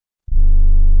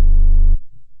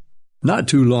Not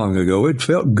too long ago, it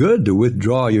felt good to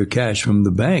withdraw your cash from the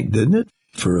bank, didn't it?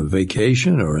 For a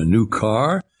vacation or a new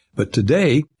car. But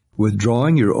today,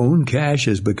 withdrawing your own cash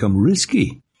has become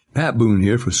risky. Pat Boone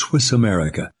here for Swiss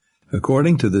America.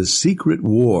 According to The Secret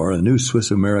War, a new Swiss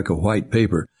America white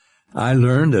paper, I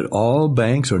learned that all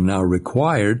banks are now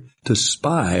required to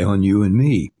spy on you and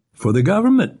me for the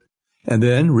government, and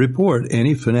then report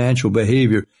any financial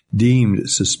behavior deemed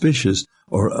suspicious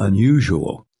or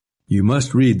unusual. You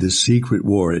must read The Secret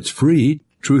War. It's free.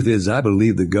 Truth is, I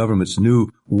believe the government's new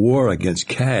war against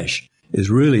cash is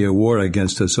really a war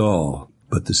against us all.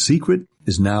 But the secret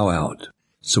is now out.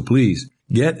 So please,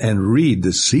 get and read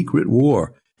The Secret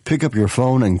War. Pick up your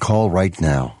phone and call right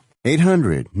now.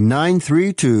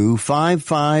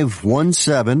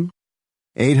 800-932-5517.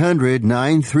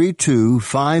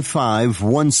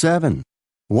 800-932-5517.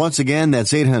 Once again,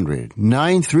 that's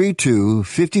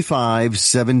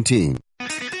 800-932-5517.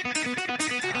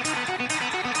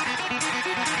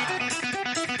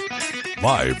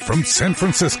 Live from San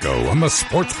Francisco on the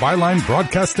Sports Byline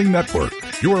Broadcasting Network,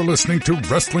 you are listening to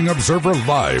Wrestling Observer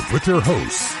Live with your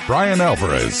hosts, Bryan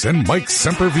Alvarez and Mike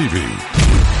Sempervive.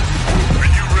 Are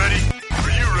you ready? Are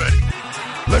you ready?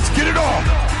 Let's get it on!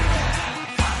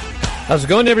 How's it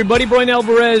going, everybody? Bryan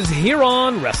Alvarez here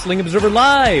on Wrestling Observer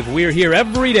Live. We're here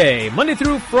every day, Monday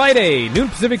through Friday, noon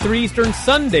Pacific, 3 Eastern,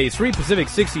 Sundays, 3 Pacific,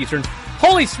 6 Eastern.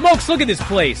 Holy smokes, look at this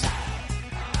place.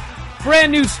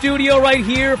 Brand new studio right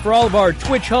here for all of our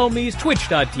Twitch homies,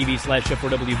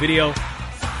 twitch.tv/F4W video,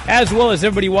 as well as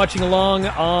everybody watching along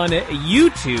on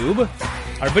YouTube,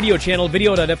 our video channel,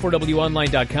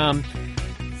 video.f4wonline.com.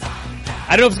 I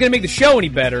don't know if it's going to make the show any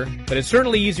better, but it's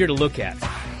certainly easier to look at.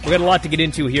 We've got a lot to get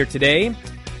into here today.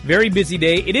 Very busy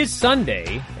day. It is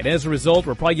Sunday, and as a result,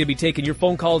 we're probably going to be taking your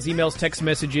phone calls, emails, text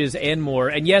messages, and more.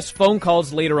 And yes, phone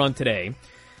calls later on today.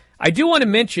 I do want to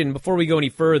mention, before we go any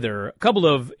further, a couple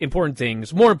of important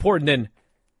things, more important than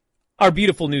our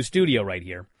beautiful new studio right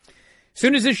here. As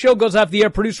soon as this show goes off the air,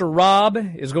 producer Rob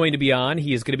is going to be on.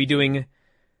 He is going to be doing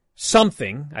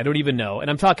something. I don't even know.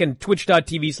 And I'm talking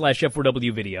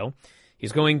twitch.tv/F4W video.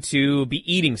 He's going to be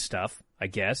eating stuff, I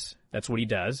guess. That's what he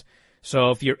does. So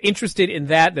if you're interested in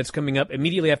that, that's coming up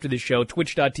immediately after the show,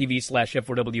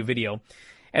 twitch.tv/F4W video.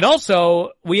 And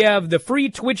also, we have the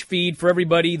free Twitch feed for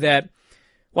everybody that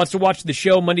wants to watch the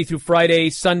show Monday through Friday,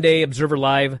 Sunday, Observer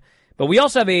Live. But we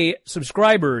also have a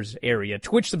subscribers area,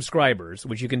 Twitch subscribers,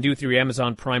 which you can do through your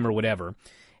Amazon Prime or whatever.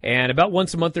 And about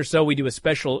once a month or so, we do a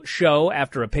special show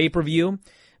after a pay-per-view.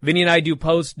 Vinny and I do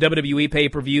post-WWE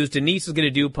pay-per-views. Denise is going to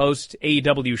do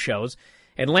post-AEW shows.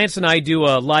 And Lance and I do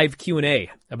a live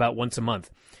Q&A about once a month.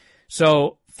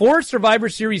 So for Survivor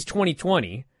Series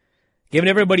 2020, giving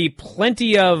everybody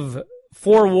plenty of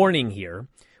forewarning here,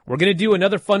 we're going to do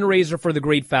another fundraiser for the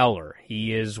Great Fowler.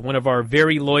 He is one of our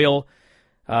very loyal,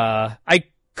 I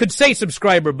could say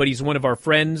subscriber, but he's one of our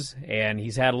friends, and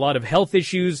he's had a lot of health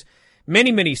issues,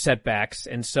 many, many setbacks.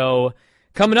 And so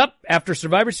coming up after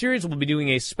Survivor Series, we'll be doing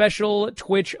a special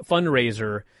Twitch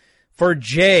fundraiser for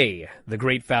Jay, the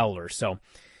Great Fowler. So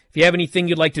if you have anything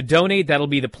you'd like to donate, that'll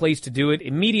be the place to do it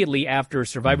immediately after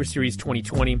Survivor Series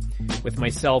 2020 with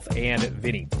myself and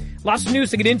Vinny. Lots of news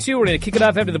to get into. We're going to kick it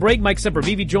off after the break. Mike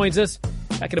Sempervive joins us.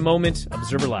 Back in a moment.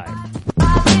 Observer Live.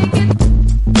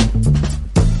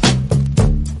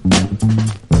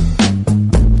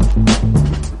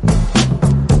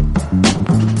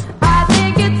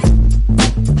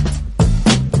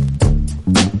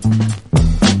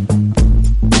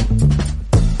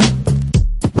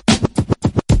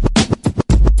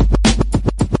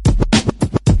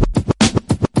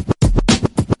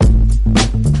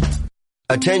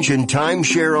 Attention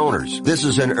timeshare owners. This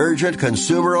is an urgent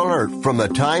consumer alert from the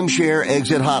Timeshare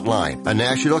Exit Hotline, a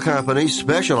national company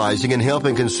specializing in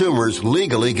helping consumers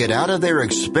legally get out of their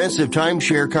expensive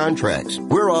timeshare contracts.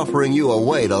 We're offering you a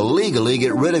way to legally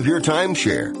get rid of your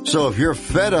timeshare. So if you're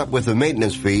fed up with the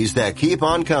maintenance fees that keep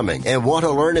on coming and want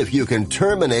to learn if you can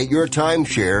terminate your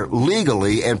timeshare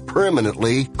legally and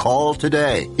permanently, call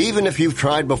today. Even if you've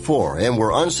tried before and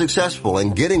were unsuccessful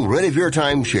in getting rid of your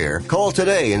timeshare, call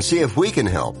today and see if we can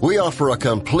help. We offer a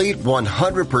complete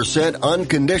 100%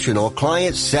 unconditional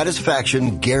client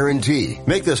satisfaction guarantee.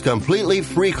 Make this completely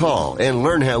free call and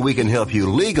learn how we can help you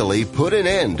legally put an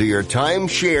end to your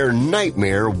timeshare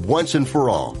nightmare once and for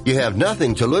all. You have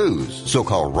nothing to lose, so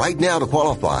call right now to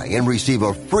qualify and receive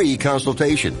a free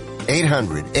consultation.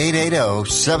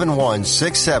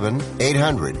 800-880-7167,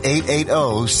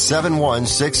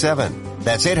 800-880-7167.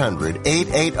 That's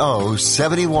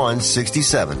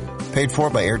 800-880-7167. Paid for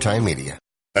by Airtime Media.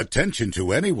 Attention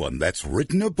to anyone that's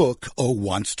written a book or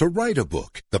wants to write a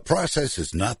book. The process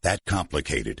is not that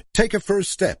complicated. Take a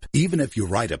first step. Even if you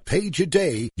write a page a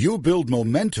day, you'll build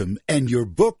momentum and your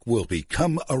book will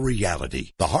become a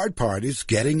reality. The hard part is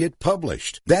getting it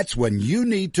published. That's when you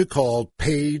need to call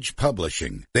Page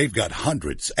Publishing. They've got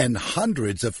hundreds and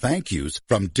hundreds of thank yous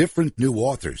from different new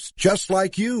authors, just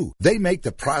like you. They make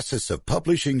the process of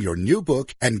publishing your new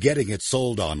book and getting it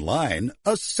sold online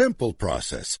a simple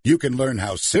process. You can learn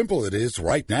how simple it is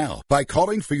right now by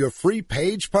calling for your free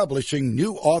Page Publishing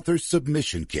New Author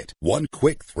Submission Kit. One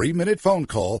quick 3-minute phone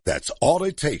call, that's all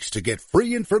it takes to get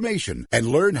free information and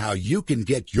learn how you can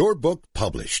get your book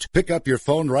published. Pick up your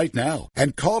phone right now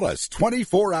and call us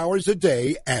 24 hours a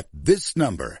day at this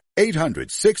number.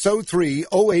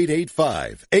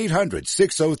 800-603-0885.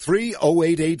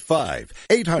 800-603-0885.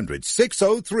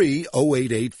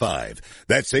 800-603-0885.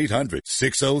 That's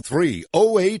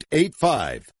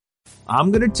 800-603-0885.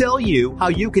 I'm going to tell you how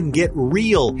you can get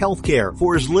real healthcare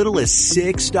for as little as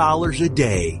 $6 a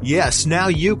day. Yes, now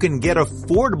you can get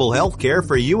affordable healthcare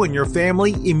for you and your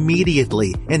family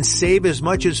immediately and save as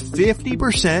much as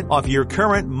 50% off your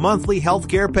current monthly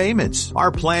healthcare payments.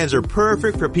 Our plans are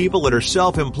perfect for people that are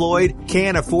self-employed,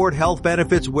 can't afford health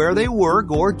benefits where they work,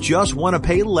 or just want to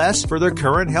pay less for their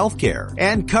current healthcare.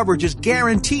 And coverage is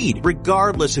guaranteed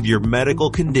regardless of your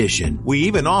medical condition. We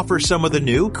even offer some of the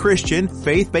new Christian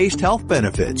faith-based health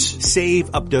benefits.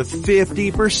 Save up to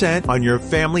 50% on your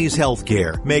family's health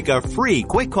care. Make a free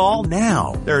quick call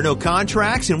now. There are no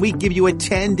contracts and we give you a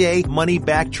 10-day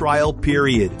money-back trial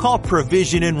period. Call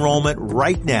Provision Enrollment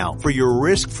right now for your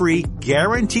risk-free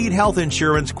guaranteed health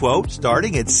insurance quote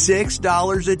starting at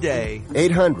 $6 a day.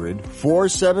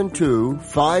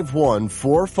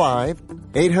 800-472-5145.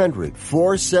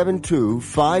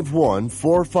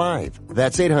 800-472-5145.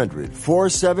 That's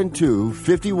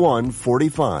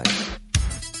 800-472-5145.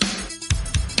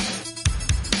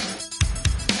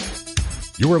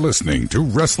 You are listening to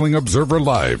Wrestling Observer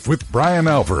Live with Bryan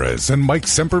Alvarez and Mike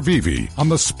Sempervive on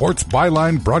the Sports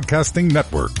Byline Broadcasting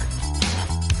Network.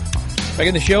 Back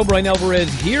in the show, Bryan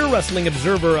Alvarez here, Wrestling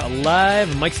Observer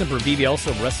Live. Mike Sempervive,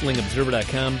 also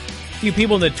WrestlingObserver.com. A few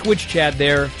people in the Twitch chat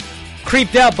there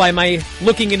creeped out by my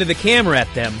looking into the camera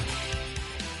at them.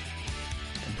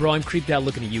 Bro, I'm creeped out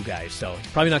looking at you guys, so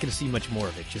probably not going to see much more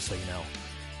of it, just so you know.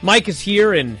 Mike is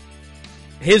here, and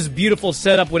his beautiful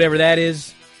setup, whatever that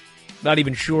is, not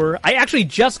even sure. I actually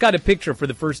just got a picture for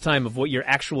the first time of what your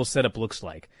actual setup looks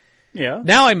like. Yeah.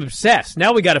 Now I'm obsessed.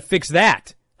 Now we got to fix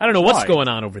that. I don't know what's going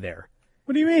on over there.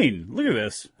 What do you mean? Look at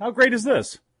this. How great is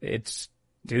this?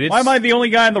 Dude, why am I the only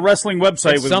guy on the wrestling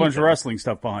website with a bunch of wrestling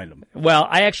stuff behind him? Well,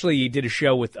 I actually did a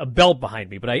show with a belt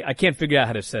behind me, but I can't figure out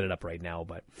how to set it up right now,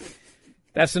 but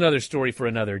that's another story for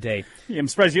another day. Yeah, I'm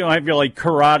surprised you don't have your,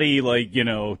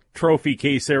 karate, trophy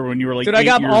case there when you were, Dude, 8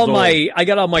 years old. I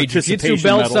got all my jiu-jitsu belts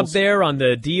medals up there on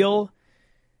the deal.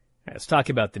 Let's talk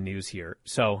about the news here.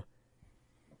 So,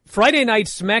 Friday night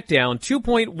SmackDown,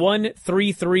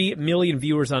 2.133 million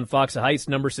viewers on Fox, the highest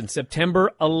number since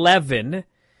September 11.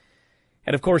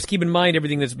 And of course, keep in mind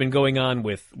everything that's been going on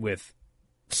with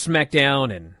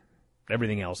SmackDown and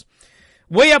everything else.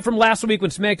 Way up from last week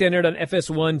when SmackDown aired on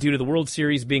FS1 due to the World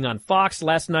Series being on Fox.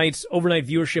 Last night's overnight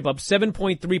viewership up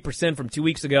 7.3% from 2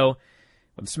 weeks ago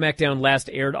when SmackDown last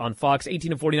aired on Fox.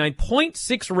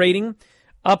 18-49.6 rating,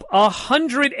 up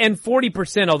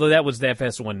 140%, although that was the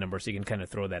FS1 number, so you can kind of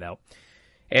throw that out.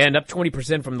 And up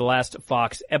 20% from the last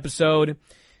Fox episode.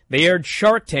 They aired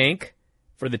Shark Tank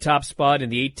for the top spot in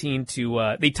the 18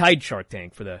 to, they tied Shark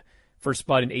Tank for the first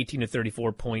spot in 18 to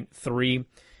 34.3. A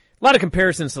lot of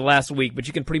comparisons to last week, but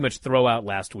you can pretty much throw out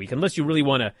last week, unless you really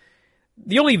want to.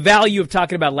 The only value of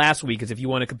talking about last week is if you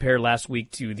want to compare last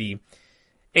week to the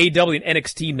AEW and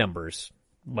NXT numbers.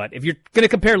 But if you're going to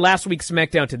compare last week's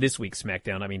SmackDown to this week's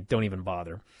SmackDown, I mean, don't even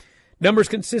bother. Numbers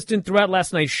consistent throughout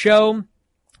last night's show.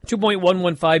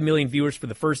 2.115 million viewers for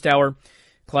the first hour,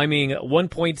 climbing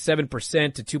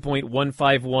 1.7% to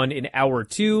 2.151 in hour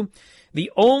 2.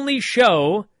 The only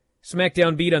show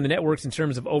SmackDown beat on the networks in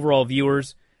terms of overall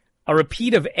viewers, a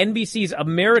repeat of NBC's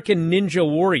American Ninja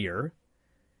Warrior.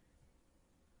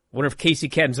 I wonder if Casey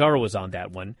Catanzaro was on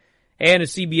that one. And a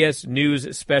CBS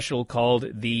News special called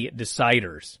The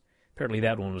Deciders. Apparently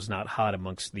that one was not hot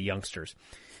amongst the youngsters.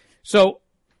 So,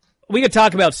 we could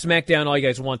talk about SmackDown all you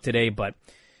guys want today, but,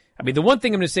 I mean, the one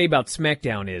thing I'm going to say about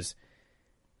SmackDown is,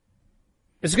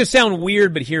 it's going to sound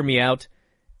weird, but hear me out.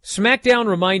 SmackDown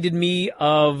reminded me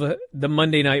of the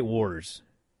Monday Night Wars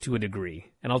to a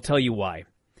degree, and I'll tell you why.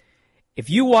 If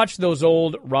you watch those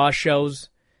old Raw shows,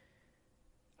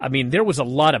 I mean, there was a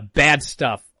lot of bad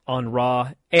stuff on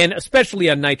Raw, and especially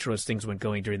on Nitro as things went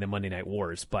going during the Monday Night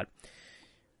Wars. But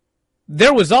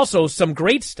there was also some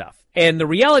great stuff. And the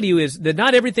reality is that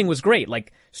not everything was great.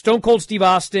 Like Stone Cold Steve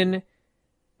Austin,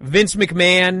 Vince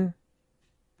McMahon,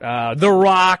 The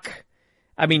Rock.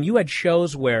 I mean, you had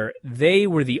shows where they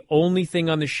were the only thing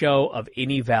on the show of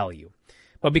any value.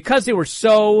 But because they were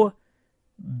so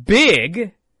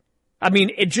big, I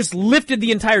mean, it just lifted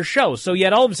the entire show. So you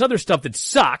had all this other stuff that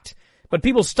sucked, but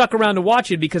people stuck around to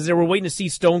watch it because they were waiting to see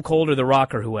Stone Cold or The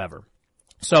Rock or whoever.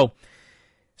 So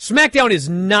SmackDown is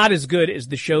not as good as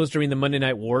the shows during the Monday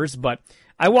Night Wars, but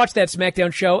I watched that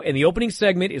SmackDown show, and the opening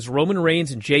segment is Roman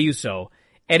Reigns and Jey Uso,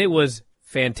 and it was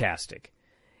fantastic.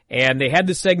 And they had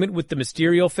the segment with the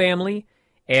Mysterio family,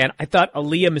 and I thought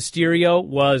Aaliyah Mysterio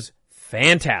was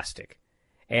fantastic.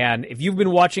 And if you've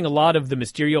been watching a lot of the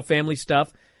Mysterio family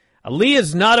stuff,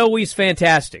 Aaliyah's not always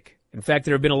fantastic. In fact,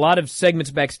 there have been a lot of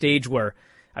segments backstage where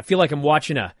I feel like I'm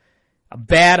watching a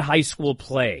bad high school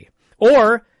play.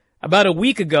 Or about a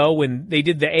week ago when they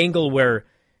did the angle where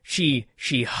she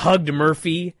hugged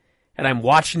Murphy, and I'm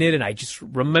watching it, and I just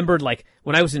remembered like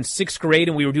when I was in 6th grade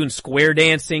and we were doing square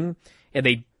dancing, and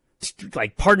they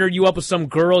like partnered you up with some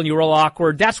girl and you were all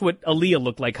awkward. That's what Aaliyah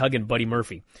looked like hugging Buddy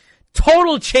Murphy.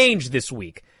 Total change this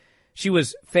week. She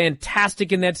was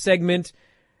fantastic in that segment.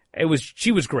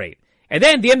 She was great. And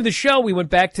then at the end of the show, we went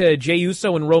back to Jey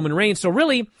Uso and Roman Reigns. So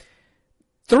really,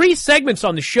 3 segments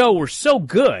on the show were so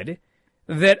good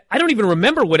that I don't even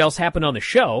remember what else happened on the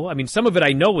show. I mean, some of it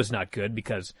I know was not good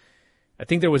because I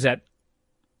think there was that,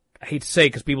 I hate to say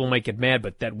because people might get mad,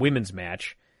 but that women's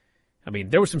match. I mean,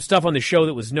 there was some stuff on the show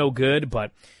that was no good,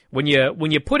 but when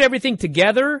you put everything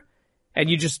together and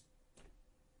you just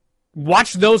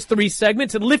watch those 3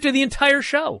 segments, it lifted the entire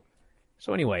show.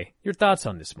 So anyway, your thoughts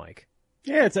on this, Mike?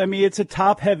 Yeah, it's a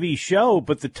top-heavy show,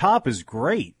 but the top is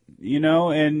great,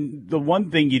 and the one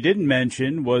thing you didn't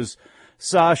mention was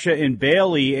Sasha and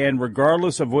Bayley, and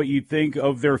regardless of what you think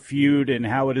of their feud and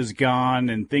how it has gone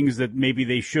and things that maybe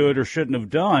they should or shouldn't have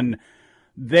done,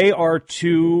 they are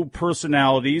 2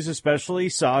 personalities, especially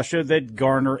Sasha, that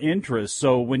garner interest.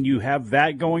 So when you have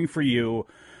that going for you,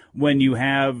 when you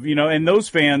have, and those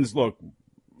fans, look,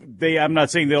 I'm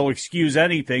not saying they'll excuse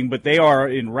anything, but they are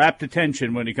in rapt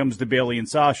attention when it comes to Bayley and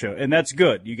Sasha, and that's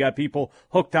good. You got people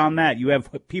hooked on that. You have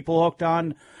people hooked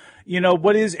on,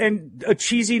 what is, and a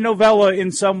cheesy novella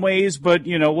in some ways, but,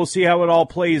 we'll see how it all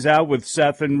plays out with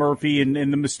Seth and Murphy and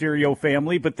the Mysterio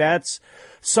family, but that's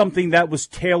something that was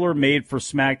tailor-made for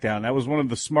SmackDown. That was one of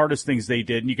the smartest things they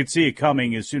did, and you could see it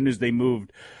coming as soon as they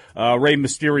moved Rey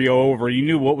Mysterio over. You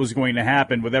knew what was going to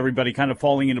happen with everybody kind of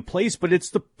falling into place, but it's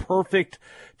the perfect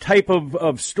type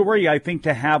of story, I think,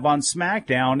 to have on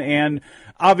SmackDown. And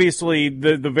obviously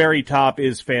the very top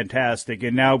is fantastic.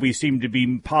 And now we seem to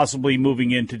be possibly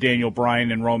moving into Daniel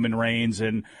Bryan and Roman Reigns.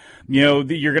 And, you're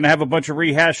going to have a bunch of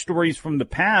rehash stories from the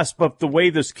past, but the way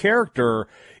this character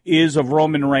is of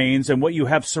Roman Reigns and what you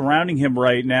have surrounding him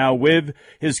right now with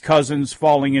his cousins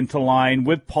falling into line,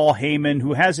 with Paul Heyman,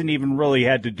 who hasn't even really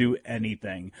had to do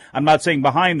anything. I'm not saying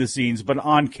behind the scenes, but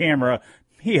on camera,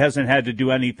 he hasn't had to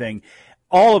do anything.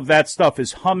 All of that stuff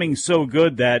is humming so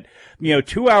good that,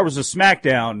 2 hours of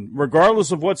SmackDown,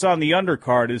 regardless of what's on the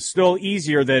undercard, is still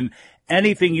easier than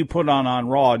anything you put on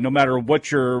Raw, no matter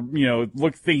what your,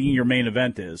 thinking your main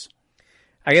event is.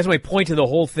 I guess my point to the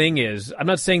whole thing is, I'm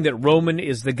not saying that Roman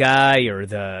is the guy or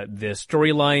the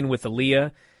storyline with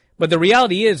Aaliyah, but the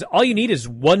reality is all you need is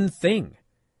one thing.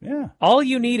 Yeah. All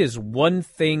you need is one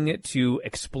thing to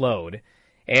explode.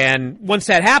 And once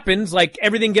that happens, like,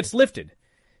 everything gets lifted.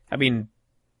 I mean,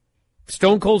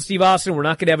 Stone Cold Steve Austin, we're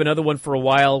not going to have another one for a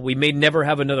while. We may never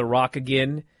have another Rock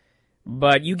again.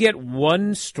 But you get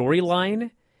one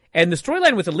storyline. And the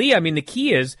storyline with Aaliyah, I mean, the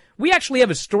key is we actually have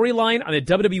a storyline on a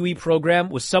WWE program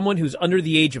with someone who's under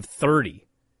the age of 30.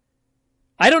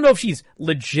 I don't know if she's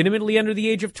legitimately under the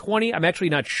age of 20. I'm actually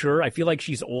not sure. I feel like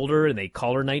she's older and they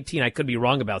call her 19. I could be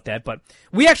wrong about that. But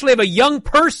we actually have a young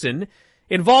person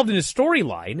involved in a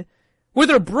storyline with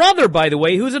her brother, by the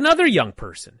way, who's another young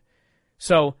person.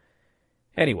 So,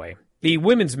 anyway, the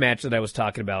women's match that I was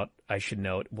talking about, I should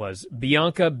note, was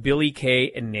Bianca, Billie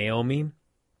Kay, and Naomi.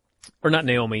 Or not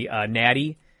Naomi,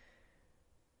 Natty.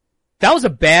 That was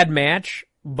a bad match,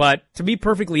 but to be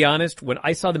perfectly honest, when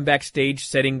I saw them backstage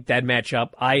setting that match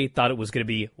up, I thought it was going to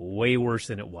be way worse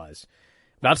than it was.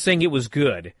 Not saying it was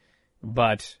good,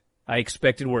 but I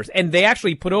expected worse. And they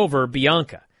actually put over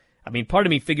Bianca. I mean, part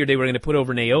of me figured they were going to put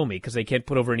over Naomi because they can't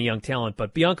put over any young talent,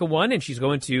 but Bianca won, and she's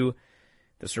going to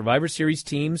the Survivor Series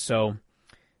team, so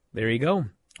there you go.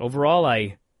 Overall,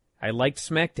 I liked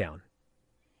SmackDown.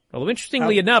 Although,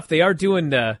 interestingly enough, they're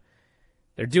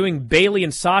They're doing Bayley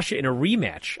and Sasha in a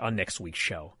rematch on next week's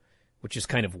show, which is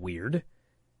kind of weird.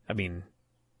 I mean,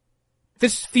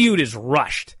 this feud is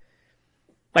rushed.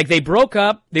 Like, they broke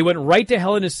up, they went right to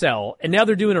Hell in a Cell, and now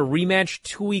they're doing a rematch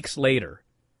 2 weeks later.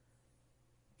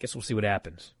 Guess we'll see what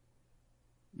happens.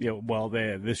 Yeah, well,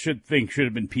 this should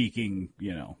have been peaking,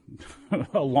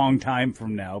 a long time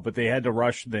from now, but they had to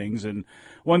rush things. And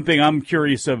one thing I'm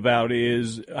curious about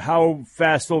is how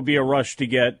fast there'll be a rush to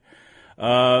get,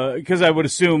 because I would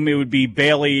assume it would be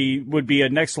Bayley would be a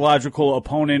next logical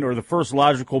opponent or the first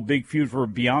logical big feud for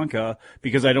Bianca,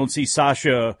 because I don't see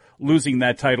Sasha losing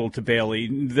that title to Bayley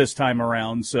this time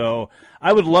around. So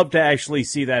I would love to actually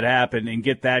see that happen and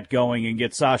get that going and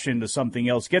get Sasha into something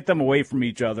else, get them away from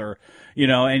each other,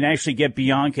 and actually get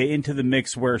Bianca into the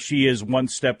mix where she is one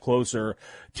step closer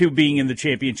to being in the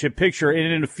championship picture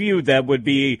and in a feud that would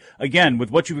be, again, with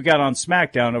what you've got on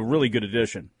SmackDown, a really good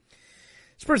addition.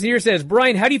 This person here says,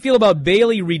 Bryan, how do you feel about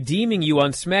Bayley redeeming you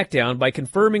on SmackDown by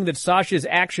confirming that Sasha's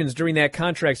actions during that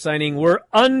contract signing were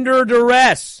under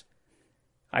duress?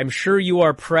 I'm sure you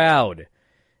are proud.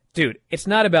 Dude, it's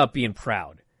not about being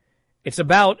proud. It's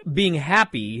about being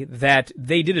happy that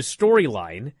they did a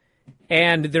storyline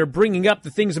and they're bringing up the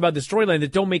things about the storyline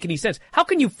that don't make any sense. How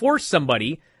can you force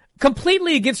somebody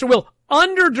completely against their will,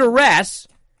 under duress,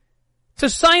 to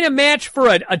sign a match for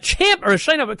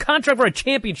sign up a contract for a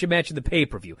championship match in the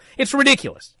pay-per-view? It's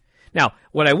ridiculous. Now,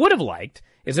 what I would have liked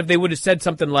is if they would have said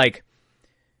something like,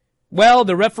 well,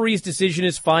 the referee's decision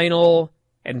is final,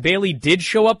 and Bayley did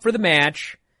show up for the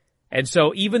match, and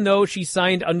so even though she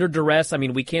signed under duress,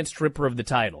 we can't strip her of the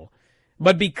title.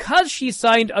 But because she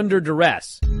signed under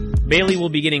duress, Bayley will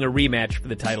be getting a rematch for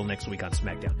the title next week on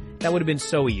SmackDown. That would have been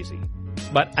so easy.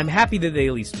 But I'm happy that they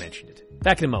at least mentioned it.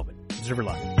 Back in a moment. Observer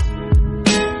Live.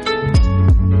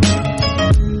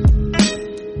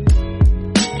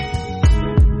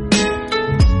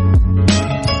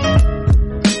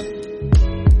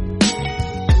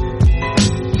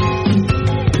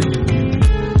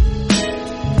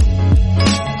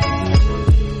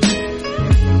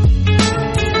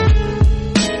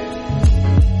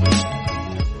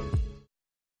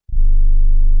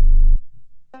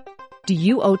 Do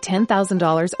you owe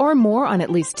 $10,000 or more on at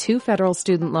least 2 federal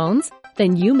student loans?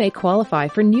 Then you may qualify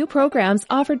for new programs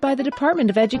offered by the Department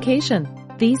of Education.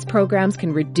 These programs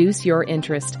can reduce your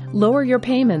interest, lower your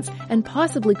payments, and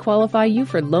possibly qualify you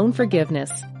for loan forgiveness.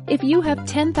 If you have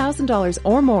 $10,000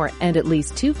 or more and at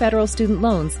least 2 federal student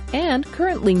loans and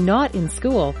currently not in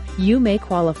school, you may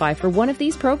qualify for one of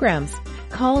these programs.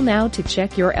 Call now to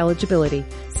check your eligibility.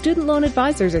 Student loan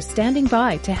advisors are standing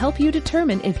by to help you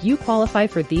determine if you qualify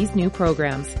for these new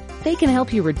programs. They can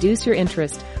help you reduce your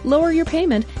interest, lower your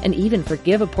payment, and even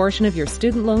forgive a portion of your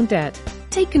student loan debt.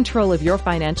 Take control of your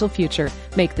financial future.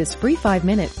 Make this free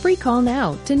 5-minute free call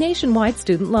now to Nationwide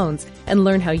Student Loans and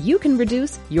learn how you can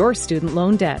reduce your student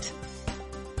loan debt.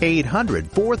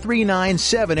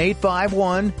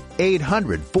 800-439-7851.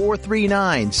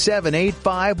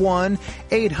 800-439-7851.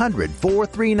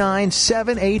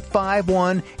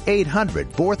 800-439-7851.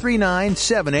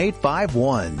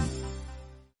 800-439-7851.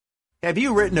 Have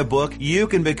you written a book? You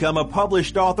can become a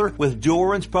published author with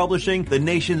Dorrance Publishing, the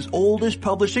nation's oldest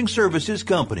publishing services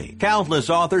company. Countless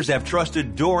authors have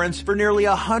trusted Dorrance for nearly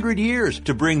 100 years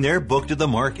to bring their book to the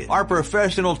market. Our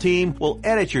professional team will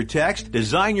edit your text,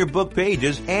 design your book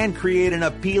pages, and create an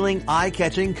appealing,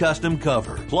 eye-catching custom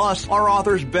cover. Plus, our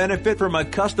authors benefit from a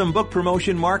custom book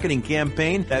promotion marketing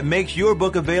campaign that makes your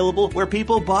book available where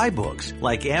people buy books,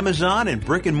 like Amazon and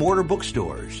brick-and-mortar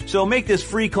bookstores. So make this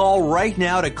free call right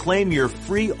now to claim your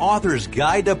free author's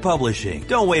guide to publishing.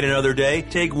 Don't wait another day.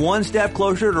 Take one step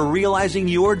closer to realizing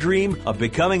your dream of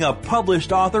becoming a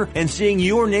published author and seeing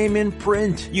your name in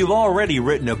print. You've already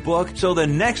written a book, so the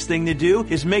next thing to do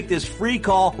is make this free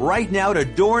call right now to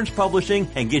Dorrance Publishing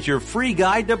and get your free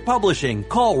guide to publishing.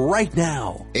 Call right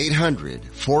now.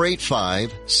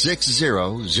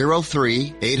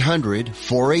 800-485-6003.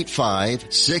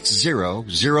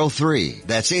 800-485-6003.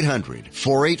 That's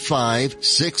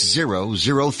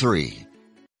 800-485-6003.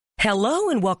 Hello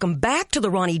and welcome back to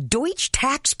the Ronnie Deutsch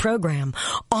Tax Program.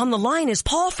 On the line is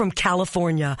Paul from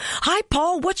California. Hi,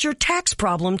 Paul. What's your tax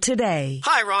problem today?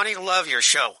 Hi, Ronnie. Love your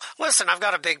show. Listen, I've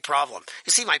got a big problem.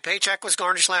 You see, my paycheck was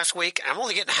garnished last week, and I'm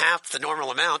only getting half the normal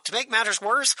amount. To make matters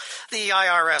worse, the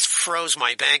IRS froze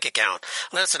my bank account.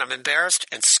 Listen, I'm embarrassed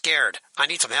and scared. I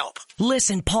need some help.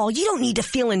 Listen, Paul, you don't need to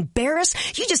feel embarrassed.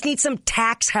 You just need some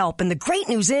tax help. And the great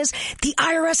news is the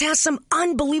IRS has some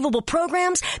unbelievable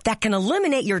programs that can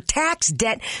eliminate your tax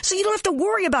debt so you don't have to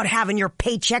worry about having your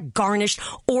paycheck garnished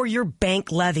or your bank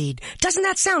levied. Doesn't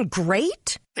that sound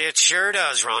great? It sure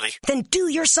does, Ronnie. Then do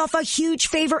yourself a huge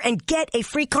favor and get a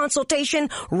free consultation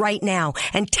right now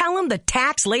and tell them the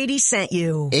tax lady sent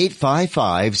you.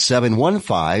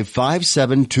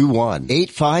 855-715-5721.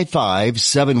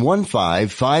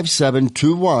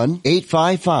 855-715-5721.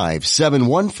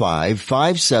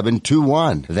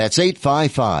 855-715-5721. That's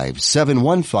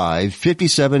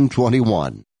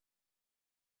 855-715-5721.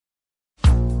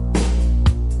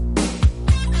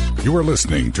 You are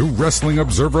listening to Wrestling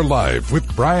Observer Live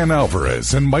with Bryan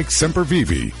Alvarez and Mike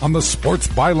Sempervive on the Sports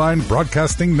Byline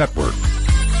Broadcasting Network.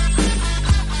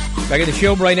 Back at the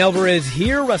show, Bryan Alvarez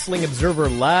here, Wrestling Observer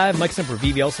Live. Mike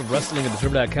Sempervive, also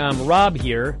WrestlingObserver.com. Rob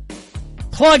here,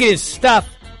 plugging his stuff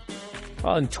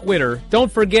on Twitter.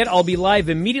 Don't forget, I'll be live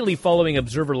immediately following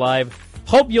Observer Live.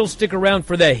 Hope you'll stick around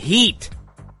for the heat.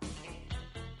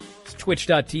 It's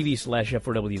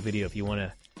twitch.tv/F4W video if you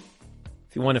want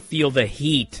to feel the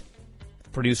heat.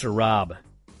 Producer Rob.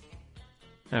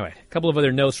 All right, a couple of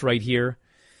other notes right here.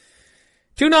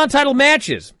 2 non-title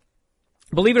matches.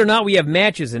 Believe it or not, we have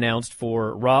matches announced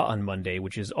for Raw on Monday,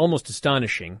 which is almost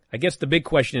astonishing. I guess the big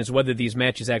question is whether these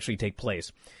matches actually take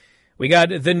place. We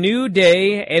got The New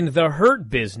Day and The Hurt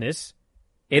Business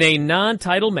in a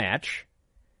non-title match.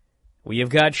 We have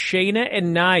got Shayna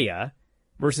and Nia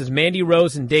versus Mandy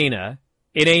Rose and Dana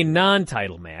in a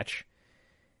non-title match.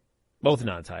 Both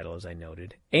non-title, as I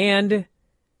noted. And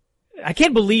I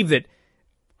can't believe that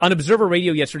on Observer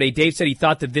Radio yesterday, Dave said he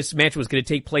thought that this match was going to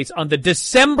take place on the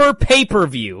December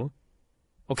pay-per-view.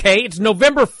 Okay, it's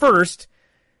November 1st.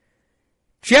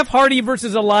 Jeff Hardy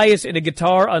versus Elias in a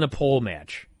guitar on a pole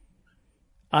match.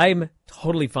 I'm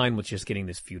totally fine with just getting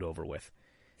this feud over with.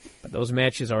 But those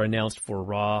matches are announced for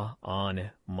Raw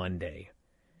on Monday.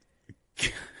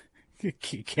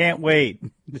 Can't wait.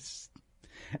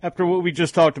 After what we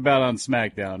just talked about on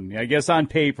SmackDown. I guess on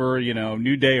paper,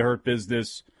 New Day, Hurt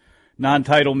Business,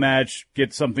 non-title match,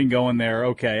 get something going there.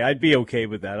 Okay, I'd be okay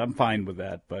with that. I'm fine with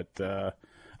that. But I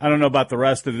don't know about the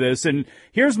rest of this. And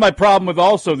here's my problem with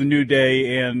also the New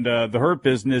Day and the Hurt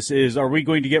Business is, are we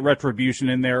going to get Retribution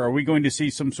in there? Are we going to see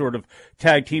some sort of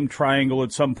tag team triangle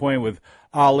at some point with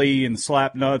Ali and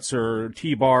Slapnuts or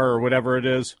T-Bar or whatever it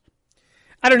is?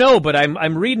 I don't know, but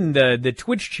I'm reading the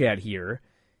Twitch chat here.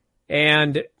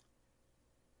 And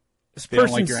this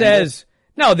person says,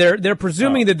 no, they're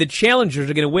presuming that the challengers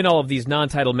are going to win all of these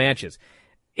non-title matches.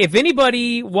 If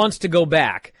anybody wants to go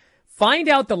back, find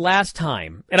out the last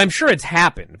time, and I'm sure it's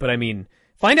happened, but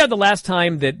find out the last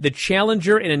time that the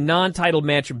challenger in a non-title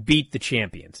match beat the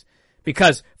champions.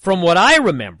 Because from what I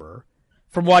remember,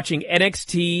 from watching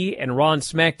NXT and Raw and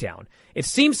SmackDown, it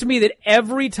seems to me that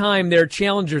every time there are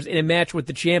challengers in a match with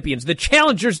the champions, the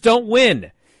challengers don't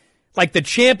win. Like the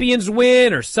champions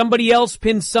win or somebody else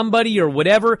pins somebody or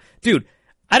whatever. Dude,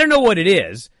 I don't know what it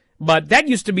is, but that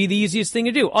used to be the easiest thing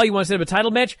to do. Oh, you want to set up a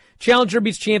title match? Challenger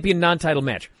beats champion, non-title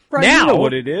match. Right, now, you know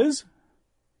what it is.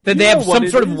 That they have some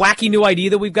sort of wacky new idea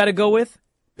that we've got to go with?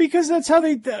 Because that's how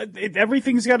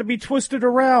everything's got to be twisted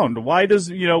around. Why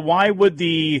would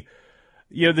the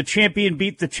champion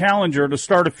beat the challenger to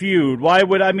start a feud? Why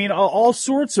would, all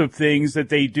sorts of things that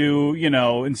they do,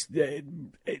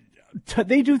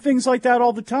 they do things like that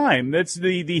all the time. That's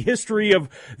the history of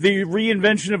the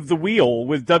reinvention of the wheel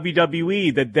with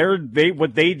WWE, that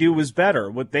what they do is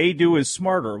better. What they do is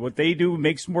smarter. What they do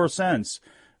makes more sense.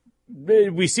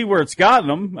 We see where it's gotten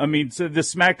them. So the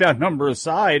SmackDown number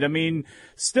aside,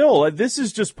 still, this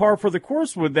is just par for the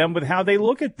course with them with how they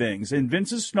look at things. And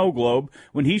Vince's snow globe,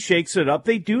 when he shakes it up,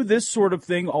 they do this sort of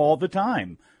thing all the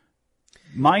time.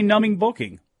 Mind-numbing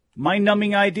booking.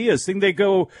 Mind-numbing ideas, thing they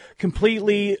go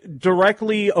completely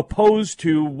directly opposed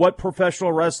to what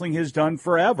professional wrestling has done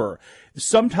forever.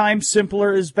 Sometimes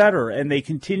simpler is better, and they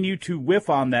continue to whiff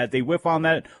on that. They whiff on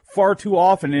that far too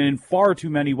often and in far too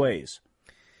many ways.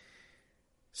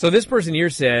 So this person here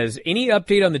says, any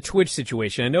update on the Twitch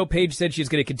situation? I know Paige said she's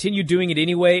going to continue doing it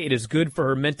anyway. It is good for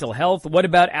her mental health. What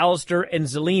about Alistair and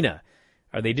Zelina?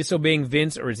 Are they disobeying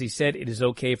Vince, or has he said it is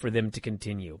okay for them to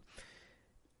continue?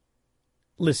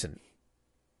 Listen,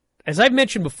 as I've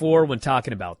mentioned before when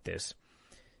talking about this,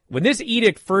 when this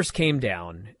edict first came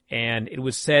down and it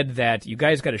was said that you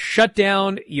guys got to shut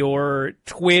down your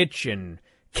Twitch and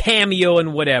Cameo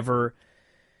and whatever,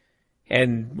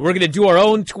 and we're going to do our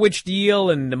own Twitch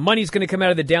deal and the money's going to come out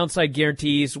of the downside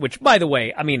guarantees, which, by the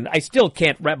way, I still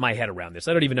can't wrap my head around this.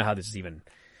 I don't even know how this is even...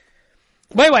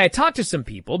 By the way, I talked to some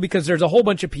people because there's a whole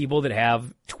bunch of people that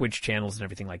have Twitch channels and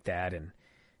everything like that, and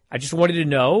I just wanted to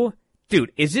know...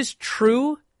 Dude, is this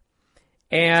true?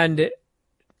 And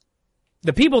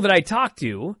the people that I talked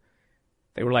to,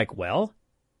 they were like, well,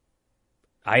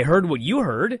 I heard what you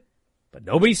heard, but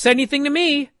nobody said anything to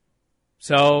me.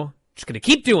 So just going to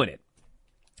keep doing it.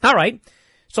 All right.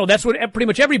 So that's what pretty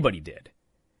much everybody did.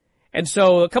 And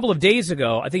so a couple of days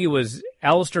ago, I think it was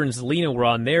Alistair and Zelina were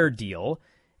on their deal,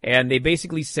 and they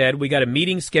basically said, we got a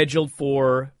meeting scheduled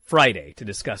for Friday to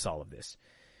discuss all of this.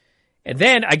 And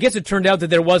then I guess it turned out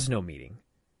that there was no meeting.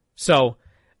 So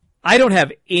I don't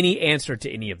have any answer to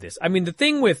any of this. I mean, the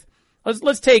thing with,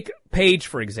 let's take Paige,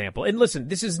 for example. And listen,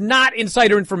 this is not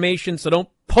insider information, so don't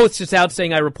post this out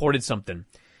saying I reported something.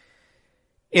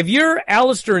 If you're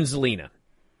Alistair and Zelina,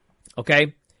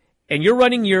 okay, and you're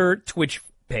running your Twitch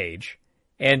page,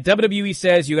 and WWE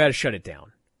says you got to shut it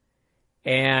down,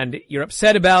 and you're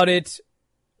upset about it,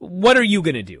 what are you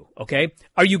going to do, okay?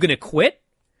 Are you going to quit?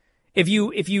 If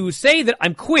you say that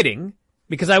I'm quitting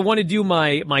because I want to do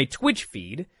my Twitch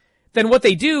feed, then what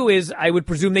they do is I would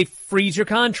presume they freeze your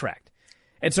contract.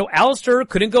 And so Alistair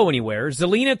couldn't go anywhere.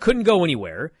 Zelina couldn't go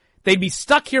anywhere. They'd be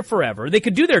stuck here forever. They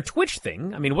could do their Twitch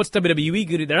thing. I mean, what's WWE going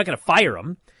to do? They're not going to fire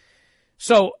them.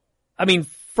 So, I mean,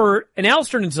 for an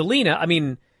Alistair and Zelina, I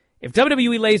mean, if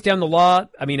WWE lays down the law,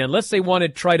 I mean, unless they want to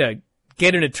try to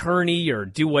get an attorney or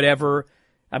do whatever,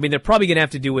 I mean, they're probably going to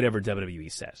have to do whatever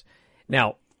WWE says.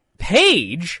 Now,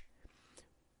 Paige,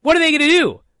 what are they going to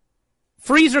do?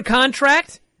 Freeze her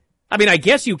contract? I mean, I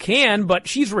guess you can, but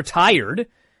she's retired.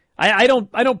 I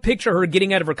don't picture her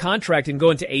getting out of her contract and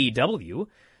going to AEW.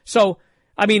 So,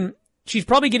 I mean, she's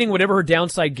probably getting whatever her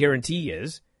downside guarantee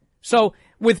is. So,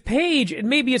 with Paige, it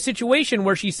may be a situation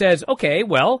where she says, okay,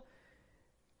 well,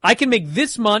 I can make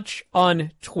this much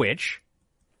on Twitch.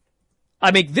 I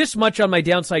make this much on my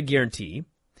downside guarantee.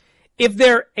 If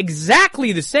they're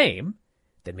exactly the same,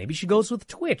 then maybe she goes with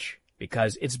Twitch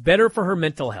because it's better for her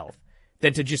mental health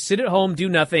than to just sit at home, do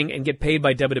nothing, and get paid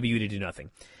by WWE to do nothing.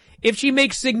 If she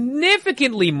makes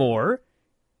significantly more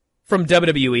from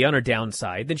WWE on her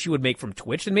downside than she would make from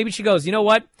Twitch, then maybe she goes, you know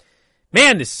what?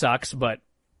 Man, this sucks, but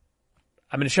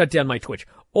I'm going to shut down my Twitch.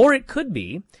 Or it could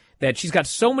be that she's got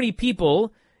so many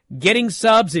people getting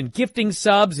subs and gifting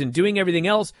subs and doing everything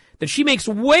else that she makes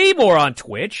way more on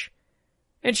Twitch,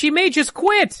 and she may just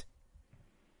quit.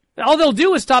 All they'll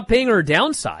do is stop paying her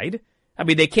downside. I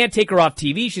mean, they can't take her off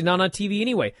TV. She's not on TV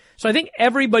anyway. So I think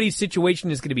everybody's situation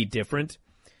is going to be different.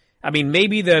 I mean,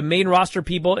 maybe the main roster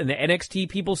people and the NXT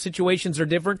people's situations are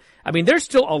different. I mean, there's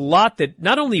still a lot that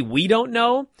not only we don't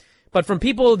know, but from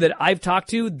people that I've talked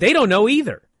to, they don't know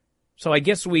either. So I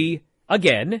guess we,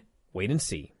 again, wait and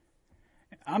see.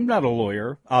 I'm not a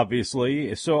lawyer,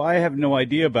 obviously, so I have no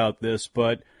idea about this,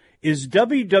 but is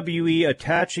WWE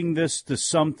attaching this to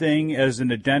something as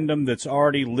an addendum that's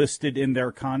already listed in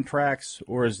their contracts,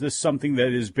 or is this something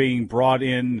that is being brought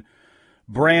in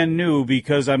brand new?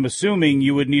 Because I'm assuming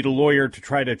you would need a lawyer to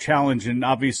try to challenge and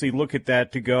obviously look at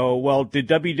that to go, well, did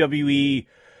WWE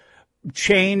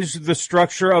change the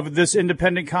structure of this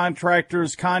independent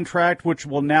contractor's contract, which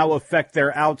will now affect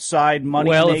their outside money?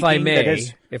 Well, if I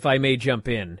may jump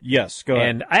in. Yes, go ahead.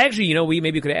 And I actually, we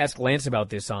maybe could ask Lance about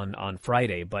this on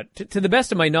Friday, but to the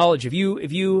best of my knowledge,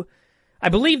 I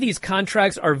believe these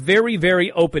contracts are very,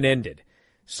 very open-ended.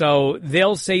 So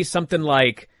they'll say something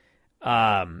like,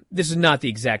 this is not the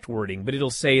exact wording, but it'll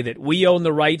say that we own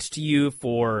the rights to you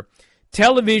for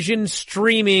television,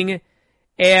 streaming,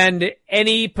 and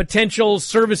any potential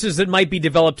services that might be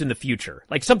developed in the future.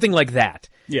 Like something like that.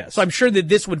 Yes. So I'm sure that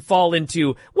this would fall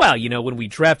into, well, when we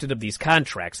drafted up these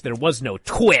contracts, there was no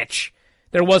Twitch,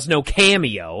 there was no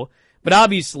Cameo, but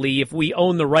obviously if we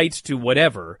own the rights to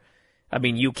whatever, I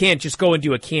mean, you can't just go and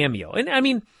do a Cameo. And I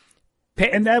mean,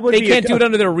 and that would they can't do it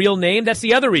under their real name. That's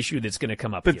the other issue that's going to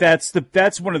come up. But here. that's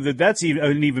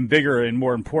an even bigger and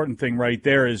more important thing right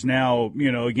there is now,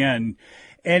 again,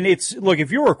 and it's, look, if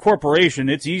you're a corporation,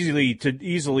 it's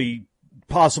easily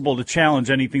possible to challenge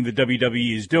anything the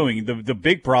WWE is doing. The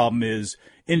big problem is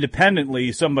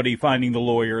independently somebody finding the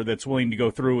lawyer that's willing to go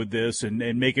through with this and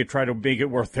try to make it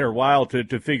worth their while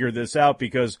to figure this out,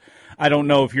 because I don't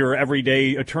know if your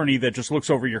everyday attorney that just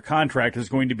looks over your contract is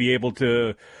going to be able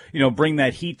to, bring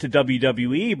that heat to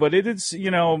WWE. But it's,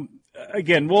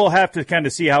 again, we'll have to kind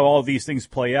of see how all these things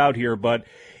play out here, but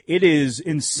it is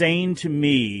insane to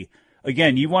me.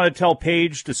 Again, you want to tell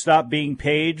Paige to stop being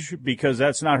Paige because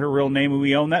that's not her real name and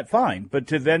we own that, fine. But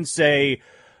to then say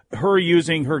her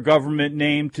using her government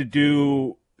name to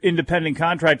do independent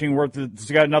contracting work that's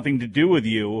got nothing to do with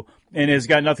you and has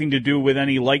got nothing to do with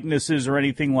any likenesses or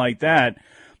anything like that,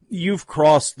 you've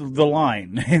crossed the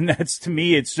line. And that's, to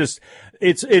me, it's just,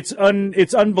 it's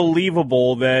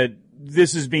unbelievable that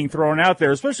this is being thrown out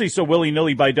there, especially so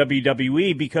willy-nilly by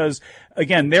WWE, because,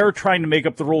 again, they're trying to make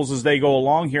up the rules as they go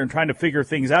along here and trying to figure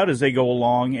things out as they go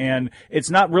along, and it's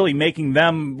not really making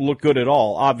them look good at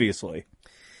all, obviously.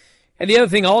 And the other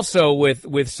thing also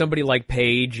with somebody like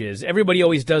Paige is everybody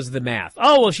always does the math.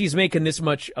 Oh, well, she's making this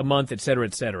much a month, et cetera,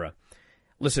 et cetera.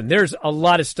 Listen, there's a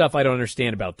lot of stuff I don't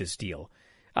understand about this deal.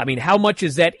 I mean, how much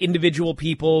is that individual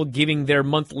people giving their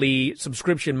monthly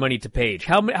subscription money to Paige?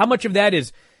 How much of that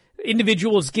is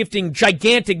individuals gifting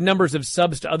gigantic numbers of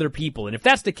subs to other people? And if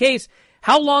that's the case,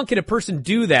 how long can a person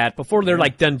do that before they're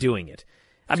like done doing it?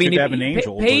 I mean,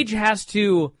 Paige has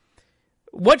to,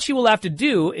 what she will have to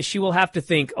do is she will have to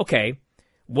think, okay,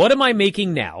 what am I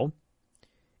making now?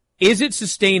 Is it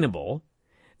sustainable?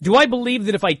 Do I believe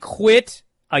that if I quit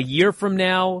a year from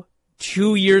now,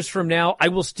 2 years from now, I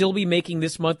will still be making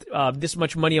this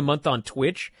much money a month on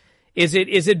Twitch? Is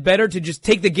it better to just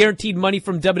take the guaranteed money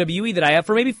from WWE that I have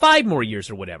for maybe 5 more years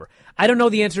or whatever? I don't know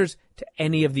the answers to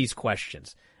any of these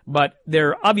questions, but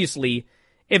they're obviously,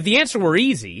 if the answer were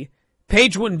easy,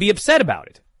 Paige wouldn't be upset about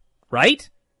it, right?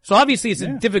 So obviously it's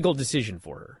a difficult decision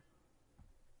for her.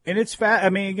 And it's I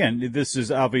mean, again, this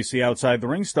is obviously outside the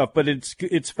ring stuff, but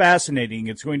it's fascinating.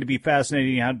 It's going to be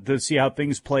fascinating to see how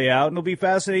things play out, and it'll be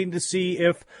fascinating to see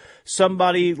if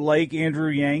somebody like Andrew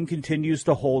Yang continues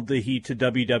to hold the heat to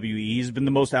WWE. He's been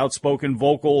the most outspoken,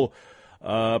 vocal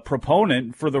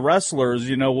proponent for the wrestlers.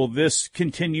 Will this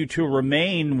continue to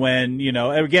remain when,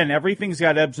 again, everything's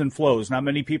got ebbs and flows. Not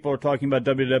many people are talking about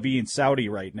WWE and Saudi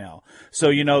right now.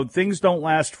 So, things don't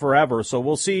last forever. So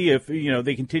we'll see if,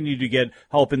 they continue to get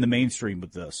help in the mainstream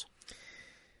with this.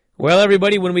 Well,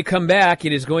 everybody, when we come back,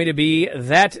 it is going to be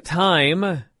that time.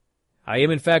 I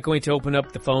am, in fact, going to open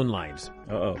up the phone lines.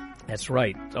 Uh-oh. That's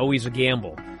right. It's always a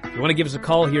gamble. If you want to give us a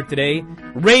call here today,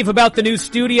 rave about the new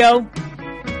studio,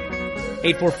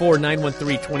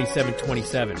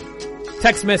 844-913-2727.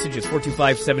 Text messages,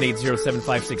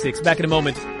 425-780-7566. Back in a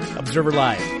moment. Observer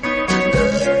Live.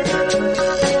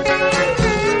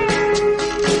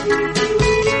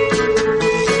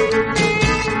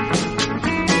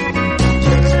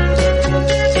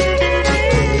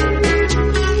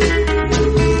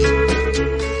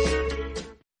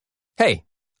 Hey,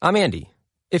 I'm Andy.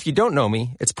 If you don't know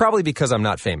me, it's probably because I'm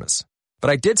not famous.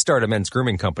 But I did start a men's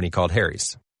grooming company called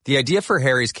Harry's. The idea for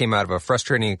Harry's came out of a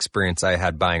frustrating experience I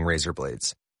had buying razor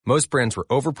blades. Most brands were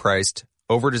overpriced,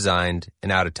 overdesigned,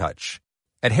 and out of touch.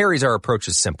 At Harry's, our approach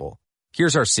is simple.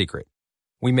 Here's our secret.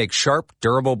 We make sharp,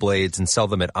 durable blades and sell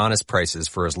them at honest prices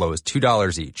for as low as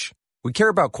 $2 each. We care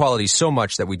about quality so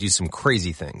much that we do some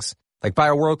crazy things, like buy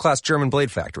a world-class German blade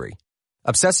factory.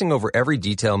 Obsessing over every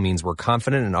detail means we're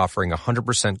confident in offering a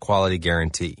 100% quality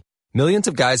guarantee. Millions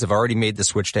of guys have already made the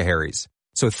switch to Harry's,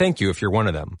 so thank you if you're one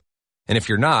of them. And if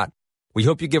you're not, we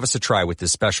hope you give us a try with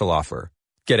this special offer.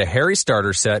 Get a Harry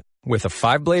starter set with a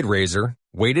 5-blade razor,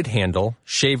 weighted handle,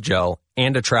 shave gel,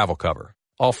 and a travel cover.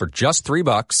 All for just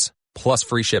 $3 plus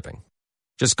free shipping.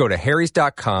 Just go to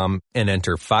harrys.com and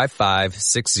enter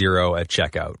 5560 at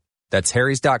checkout. That's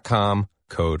harrys.com,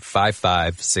 code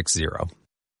 5560.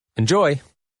 Enjoy.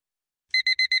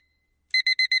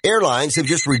 Airlines have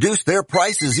just reduced their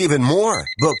prices even more.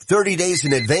 Book 30 days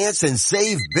in advance and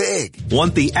save big.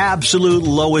 Want the absolute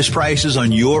lowest prices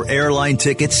on your airline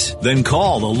tickets? Then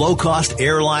call the Low Cost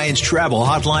Airlines Travel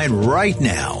Hotline right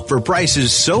now. For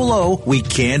prices so low, we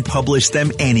can't publish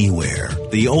them anywhere.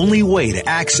 The only way to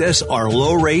access our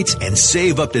low rates and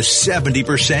save up to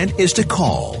 70% is to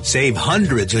call. Save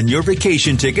hundreds on your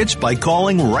vacation tickets by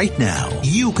calling right now.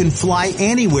 You can fly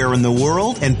anywhere in the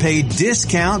world and pay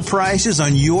discount prices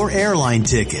on your airline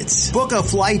tickets. Book a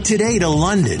flight today to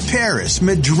London, Paris,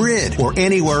 Madrid, or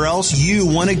anywhere else you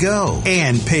want to go.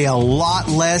 And pay a lot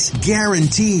less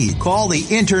guaranteed. Call the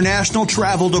International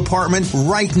Travel Department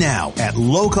right now at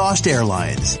Low Cost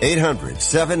Airlines.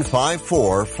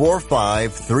 800-754-4531.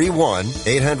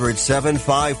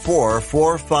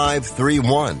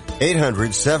 800-754-4531.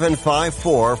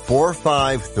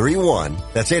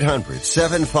 800-754-4531. That's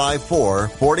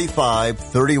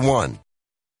 800-754-4531.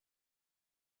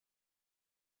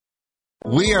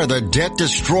 We are the Debt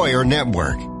Destroyer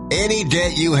Network. Any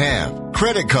debt you have,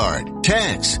 credit card,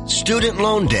 tax, student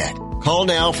loan debt, call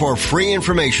now for free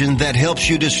information that helps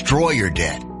you destroy your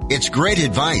debt. It's great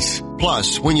advice.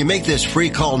 Plus, when you make this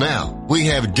free call now, we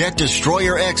have Debt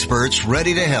Destroyer experts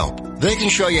ready to help. They can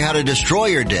show you how to destroy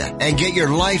your debt and get your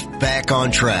life back on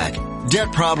track.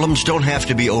 Debt problems don't have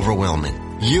to be overwhelming.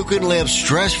 You can live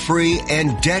stress-free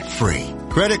and debt-free.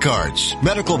 Credit cards,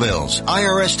 medical bills,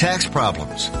 IRS tax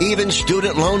problems, even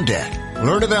student loan debt.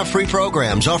 Learn about free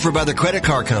programs offered by the credit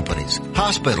card companies,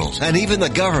 hospitals, and even the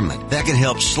government that can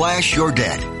help slash your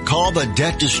debt. Call the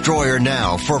Debt Destroyer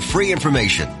now for free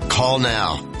information. Call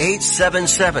now.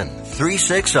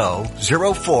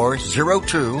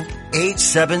 877-360-0402.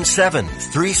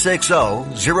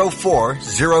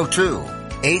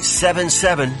 877-360-0402.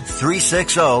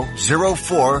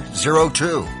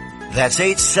 877-360-0402. That's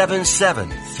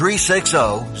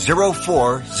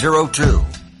 877-360-0402.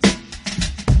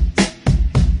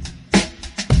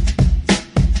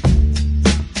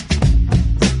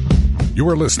 You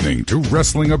are listening to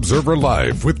Wrestling Observer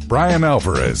Live with Bryan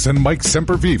Alvarez and Mike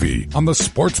Sempervive on the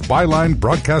Sports Byline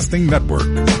Broadcasting Network.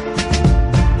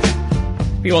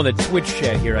 People on the Twitch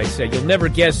chat here, I said, you'll never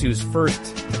guess who's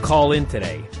first to call in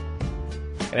today.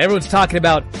 And everyone's talking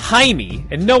about Jaime,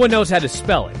 and no one knows how to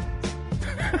spell it.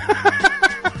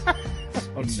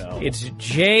 Oh, no. It's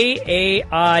Jaime.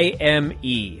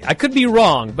 I could be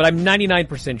wrong, but I'm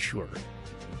 99% sure.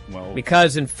 Well,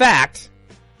 Because, in fact,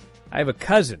 I have a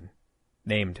cousin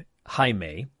named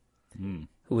Jaime, who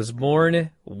was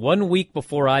born 1 week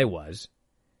before I was,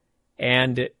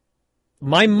 and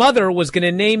my mother was going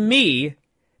to name me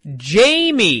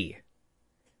Jamie,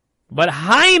 but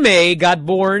Jaime got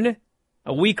born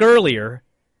a week earlier,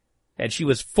 and she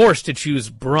was forced to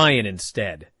choose Bryan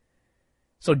instead.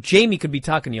 So Jamie could be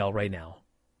talking to y'all right now,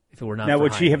 if it were not now for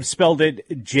would Jaime. she have spelled it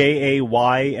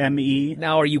Jayme?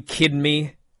 Now, are you kidding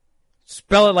me?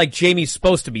 Spell it like Jamie's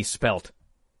supposed to be spelt.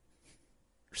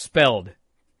 Spelled.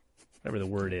 Whatever the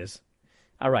word is.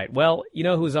 All right. Well, you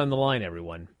know who's on the line,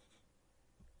 everyone.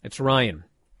 It's Ryan.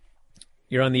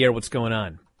 You're on the air. What's going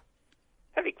on?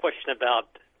 I have a question about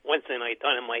Wednesday Night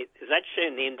Dynamite. Is that show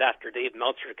named after Dave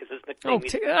Meltzer? Because his nickname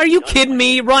Are you kidding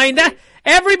me, Ryan?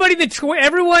 Everyone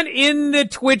in the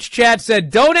Twitch chat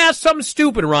said, don't ask something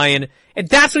stupid, Ryan. And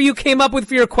that's what you came up with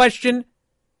for your question?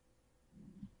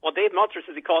 Well, Dave Meltzer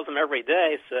says he calls him every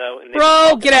day, so...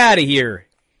 Bro, get out of here,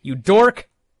 you dork.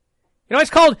 You know what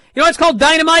it's called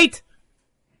Dynamite?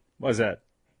 What's that?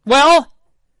 Well,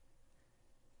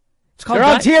 it's called they're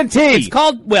on TNT. It's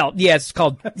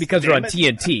called because they're on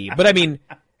TNT. But I mean,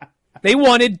 they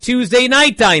wanted Tuesday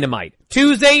Night Dynamite.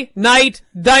 Tuesday Night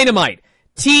Dynamite.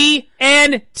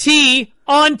 TNT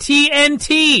on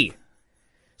TNT.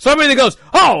 So everybody that goes,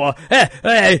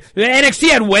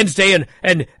 NXT on Wednesday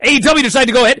and AEW decided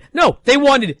to go ahead. No, they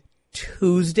wanted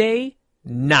Tuesday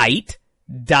Night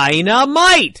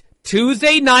Dynamite.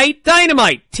 Tuesday Night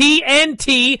Dynamite.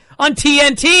 TNT on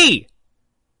TNT.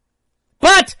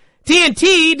 But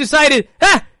TNT decided,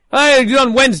 I'll do it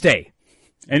on Wednesday.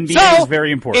 NBA is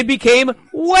very important. It became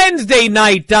Wednesday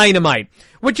Night Dynamite,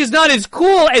 which is not as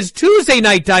cool as Tuesday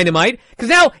Night Dynamite, because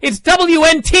now it's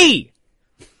WNT.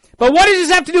 But what does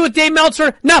this have to do with Dave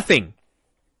Meltzer? Nothing.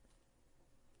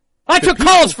 I took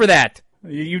calls for that.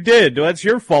 You did. That's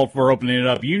your fault for opening it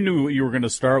up. You knew what you were going to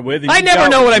start with. I never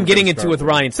know what I'm getting into with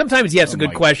Ryan. Sometimes, yes, a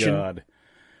good question. God.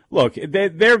 Look,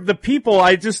 they're the people.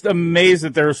 I'm just amazed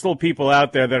that there are still people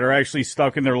out there that are actually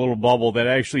stuck in their little bubble that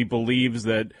actually believes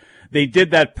that they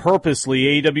did that purposely.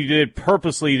 AEW did it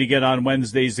purposely to get on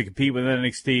Wednesdays to compete with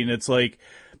NXT. And it's like,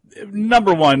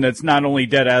 number one, that's not only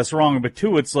dead ass wrong, but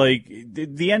two, it's like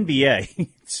the NBA.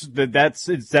 It's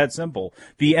that simple.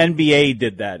 The NBA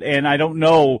did that. And I don't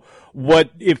know what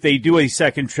if they do a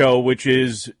second show, which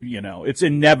is, it's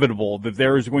inevitable that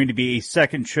there is going to be a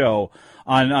second show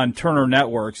on Turner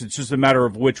Networks. It's just a matter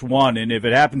of which one. And if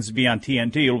it happens to be on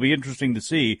TNT, it'll be interesting to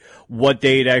see what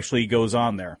day it actually goes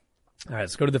on there. All right,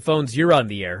 let's go to the phones. You're on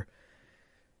the air.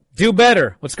 Do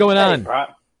better. What's going on?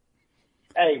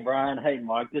 Hey, Brian. Hey,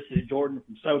 Mike. This is Jordan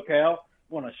from SoCal. I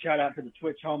want to shout out to the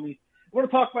Twitch homies. I want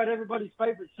to talk about everybody's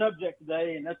favorite subject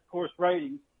today, and that's, of course,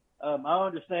 ratings. I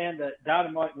understand that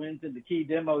Dynamite wins in the key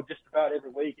demo just about every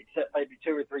week, except maybe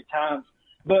 2 or 3 times.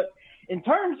 But in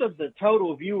terms of the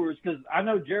total viewers, because I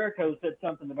know Jericho said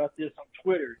something about this on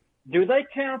Twitter, do they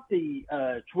count the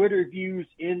Twitter views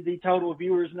in the total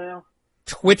viewers now?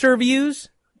 Twitter views?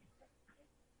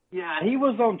 Yeah, he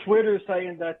was on Twitter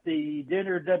saying that the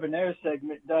Dinner Debonair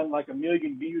segment done like 1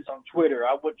 million views on Twitter.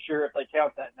 I wasn't sure if they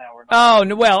count that now or not. Oh,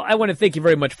 no, well, I want to thank you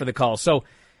very much for the call. So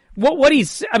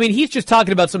he's just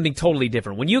talking about something totally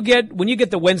different. When you get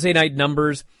the Wednesday night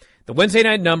numbers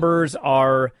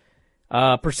are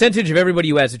percentage of everybody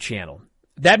who has a channel.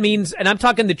 That means, and I'm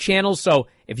talking the channels, so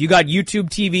if you got YouTube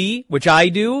TV, which I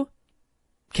do,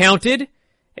 counted,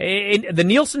 the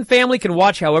Nielsen family can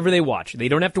watch however they watch. They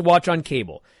don't have to watch on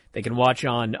cable. They can watch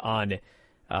on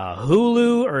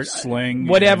Hulu or Sling,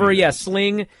 whatever. Yeah,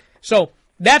 Sling. So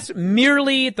that's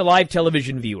merely the live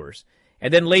television viewers.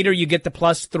 And then later you get the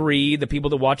 +3, the people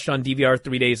that watched on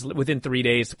DVR within 3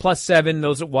 days, +7,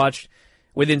 those that watched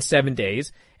within 7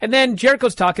 days. And then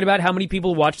Jericho's talking about how many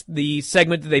people watched the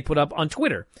segment that they put up on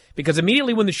Twitter. Because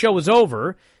immediately when the show was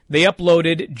over, they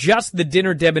uploaded just the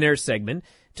Dinner Debonair segment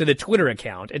to the Twitter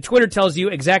account. And Twitter tells you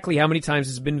exactly how many times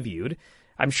it's been viewed.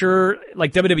 I'm sure,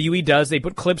 like WWE does, they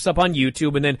put clips up on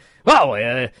YouTube and then,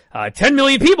 10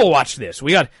 million people watched this.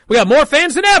 We got more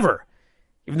fans than ever.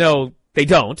 Even though they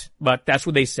don't, but that's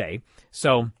what they say.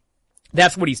 So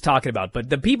that's what he's talking about. But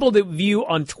the people that view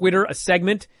on Twitter a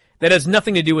segment that has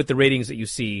nothing to do with the ratings that you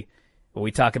see when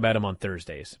we talk about them on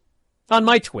Thursdays. On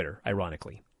my Twitter,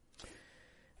 ironically.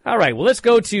 All right, well, let's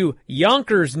go to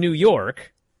Yonkers, New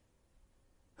York.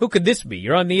 Who could this be?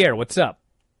 You're on the air. What's up?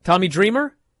 Tommy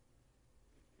Dreamer?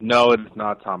 No, it's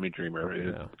not Tommy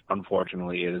Dreamer.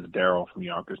 Unfortunately, it is Daryl from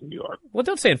Yonkers, New York. Well,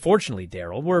 don't say unfortunately,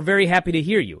 Daryl. We're very happy to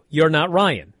hear you. You're not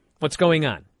Ryan. What's going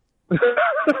on?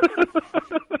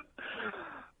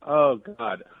 Oh,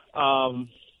 God.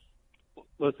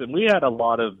 Listen, there's a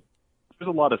lot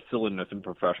of silliness in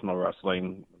professional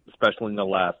wrestling, especially in the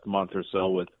last month or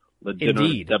so with the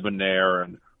dinner debonair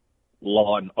and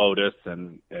Law and Otis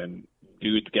and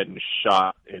dudes getting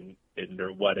shot in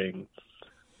their wedding.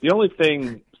 The only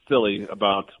thing silly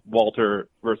about Walter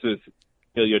versus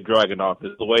Ilya Dragunov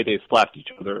is the way they slapped each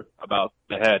other about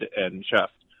the head and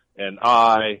chest, and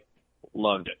I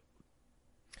loved it.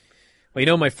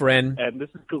 Well, my friend, and this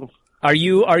is cool. Are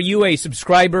you a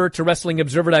subscriber to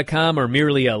WrestlingObserver.com or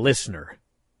merely a listener?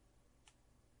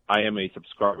 I am a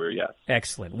subscriber, yes.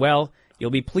 Excellent. Well,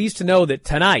 you'll be pleased to know that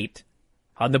tonight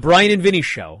on the Bryan and Vinny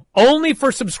Show, only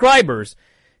for subscribers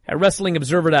at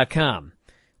WrestlingObserver.com,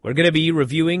 we're going to be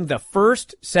reviewing the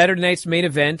first Saturday Night's Main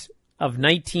Event of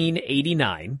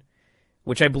 1989,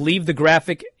 which I believe the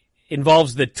graphic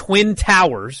involves the Twin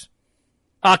Towers,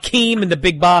 Akeem and the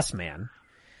Big Boss Man.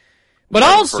 But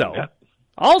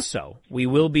also, we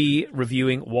will be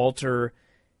reviewing Walter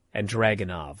and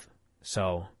Dragunov.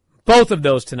 So, both of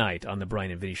those tonight on the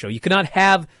Bryan and Vinny Show. You cannot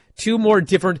have two more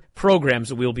different programs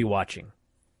that we'll be watching.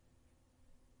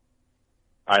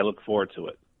 I look forward to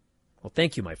it. Well,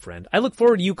 thank you, my friend. I look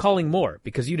forward to you calling more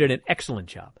because you did an excellent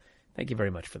job. Thank you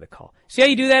very much for the call. See how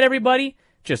you do that, everybody?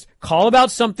 Just call about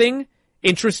something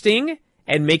interesting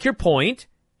and make your point,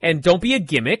 and don't be a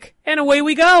gimmick, and away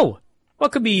we go.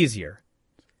 What could be easier?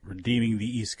 Redeeming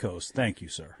the East Coast. Thank you,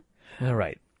 sir. All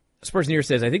right. Spursneer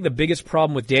says, I think the biggest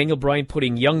problem with Daniel Bryan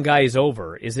putting young guys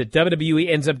over is that WWE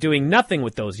ends up doing nothing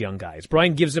with those young guys.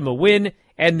 Bryan gives them a win,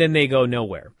 and then they go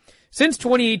nowhere. Since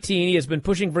 2018, he has been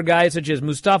pushing for guys such as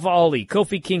Mustafa Ali,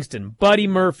 Kofi Kingston, Buddy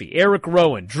Murphy, Eric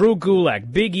Rowan, Drew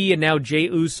Gulak, Big E, and now Jey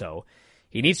Uso.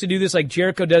 He needs to do this like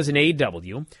Jericho does in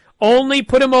AEW. Only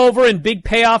put him over in big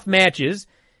payoff matches,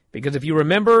 because if you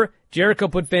remember, Jericho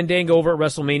put Fandango over at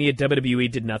WrestleMania. WWE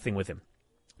did nothing with him.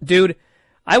 Dude,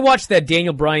 I watched that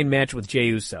Daniel Bryan match with Jey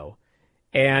Uso,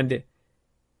 and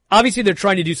obviously they're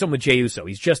trying to do something with Jey Uso.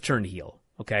 He's just turned heel,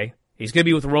 okay? He's going to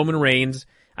be with Roman Reigns.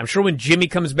 I'm sure when Jimmy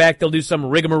comes back, they'll do some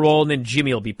rigmarole, and then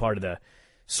Jimmy will be part of the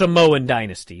Samoan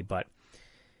dynasty. But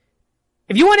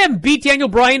if you want to have him beat Daniel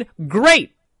Bryan,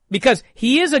 great, because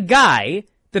he is a guy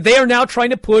that they are now trying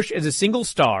to push as a single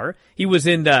star. He was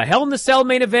in the Hell in the Cell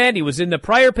main event. He was in the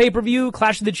prior pay-per-view,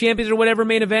 Clash of the Champions or whatever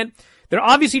main event. They're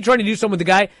obviously trying to do something with the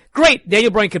guy. Great,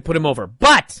 Daniel Bryan could put him over.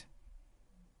 But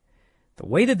the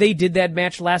way that they did that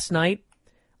match last night,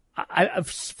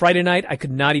 Friday night, I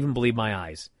could not even believe my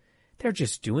eyes. They're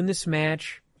just doing this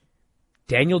match.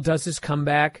 Daniel does his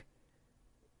comeback.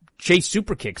 Jay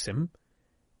super kicks him.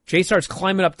 Jay starts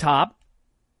climbing up top.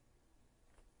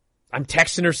 I'm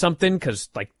texting her something because,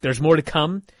 there's more to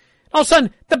come. All of a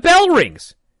sudden, the bell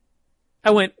rings.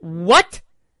 I went, what?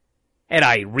 And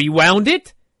I rewound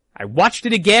it. I watched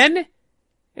it again.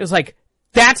 It was like,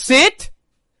 that's it?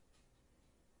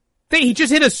 He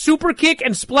just hit a super kick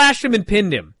and splashed him and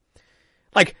pinned him.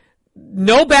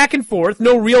 No back and forth,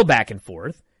 no real back and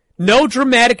forth, no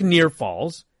dramatic near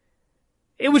falls.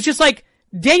 It was just like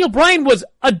Daniel Bryan was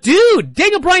a dude.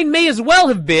 Daniel Bryan may as well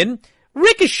have been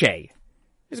Ricochet.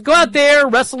 Just go out there,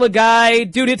 wrestle a guy,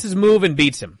 dude hits his move and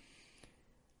beats him.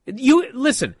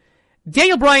 Listen,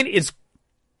 Daniel Bryan is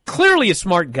clearly a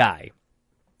smart guy.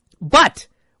 But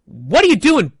what are you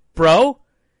doing, bro?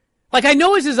 I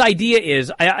know his idea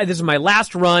is, this is my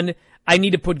last run, I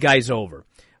need to put guys over.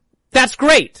 That's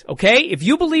great, okay? If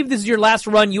you believe this is your last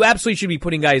run, you absolutely should be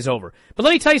putting guys over. But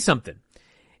let me tell you something.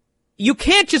 You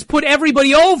can't just put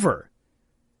everybody over.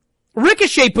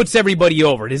 Ricochet puts everybody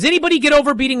over. Does anybody get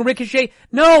over beating Ricochet?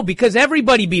 No, because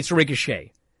everybody beats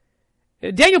Ricochet.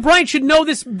 Daniel Bryan should know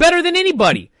this better than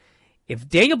anybody. If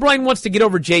Daniel Bryan wants to get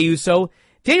over Jey Uso,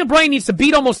 Daniel Bryan needs to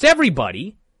beat almost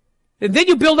everybody. And then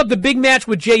you build up the big match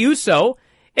with Jey Uso,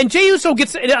 and Jey Uso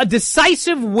gets a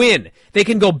decisive win. They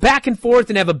can go back and forth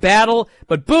and have a battle,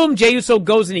 but boom, Jey Uso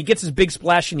goes and he gets his big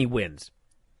splash and he wins.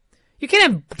 You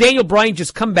can't have Daniel Bryan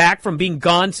just come back from being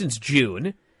gone since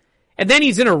June, and then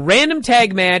he's in a random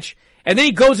tag match, And then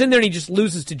he goes in there and he just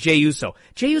loses to Jey Uso.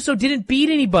 Jey Uso didn't beat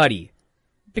anybody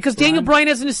because Daniel Bryan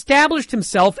hasn't established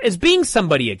himself as being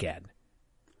somebody again.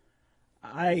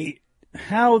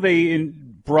 How they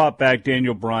brought back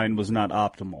Daniel Bryan was not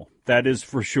optimal. That is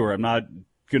for sure. I'm not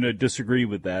going to disagree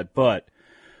with that. But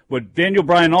what Daniel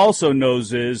Bryan also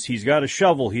knows is he's got a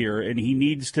shovel here, and he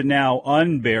needs to now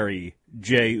unbury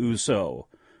Jey Uso,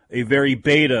 a very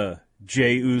beta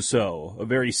Jey Uso, a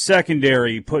very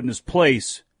secondary, put in his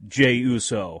place Jey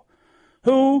Uso,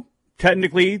 who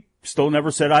technically still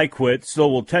never said I quit,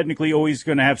 still will technically always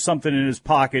going to have something in his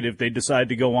pocket if they decide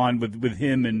to go on with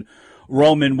him and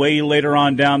Roman way later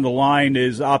on down the line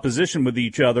is opposition with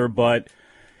each other, but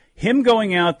him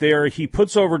going out there, he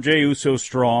puts over Jey Uso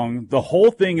strong. The whole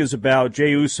thing is about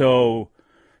Jey Uso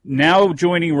now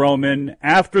joining Roman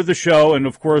after the show, and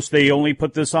of course they only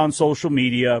put this on social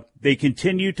media. They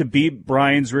continue to beat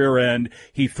Bryan's rear end.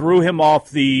 He threw him off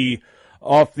the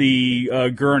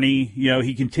gurney. You know,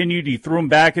 he threw him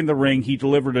back in the ring. He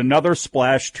delivered another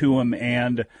splash to him,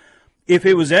 and if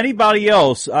it was anybody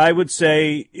else, I would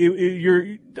say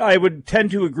I would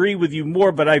tend to agree with you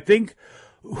more, but I think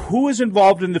who is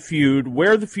involved in the feud,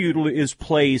 where the feud is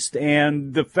placed,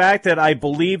 and the fact that I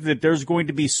believe that there's going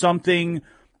to be something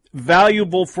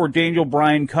valuable for Daniel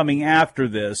Bryan coming after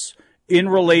this in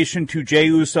relation to Jey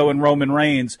Uso and Roman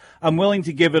Reigns, I'm willing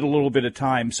to give it a little bit of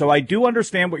time. So I do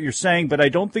understand what you're saying, but I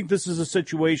don't think this is a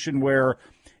situation where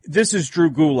this is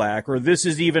Drew Gulak or this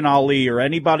is even Ali or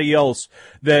anybody else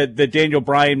that Daniel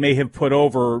Bryan may have put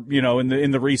over, you know,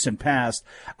 in the recent past.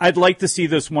 I'd like to see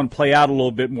this one play out a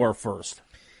little bit more first.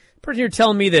 Person, you're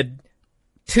telling me that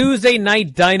Tuesday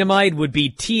Night Dynamite would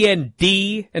be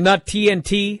TND and not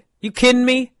TNT? You kidding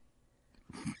me?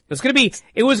 It was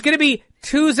gonna be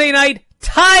Tuesday Night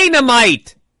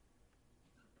Dynamite,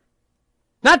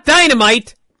 not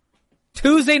Dynamite.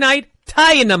 Tuesday Night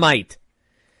Dynamite.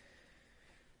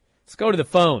 Let's go to the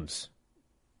phones.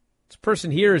 This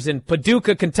person here is in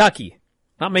Paducah, Kentucky.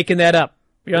 Not making that up.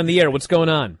 You're on the air. What's going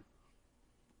on?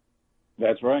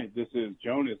 That's right. This is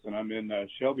Jonas, and I'm in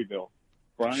Shelbyville.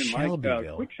 Brian,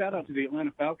 Mike, quick shout-out to the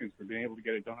Atlanta Falcons for being able to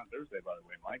get it done on Thursday, by the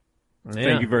way, Mike.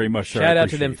 Yeah. Thank you very much, sir. Shout out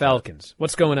to them Falcons.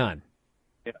 What's going on?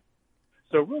 Yeah.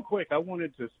 So real quick, I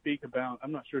wanted to speak about,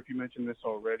 I'm not sure if you mentioned this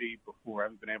already before. I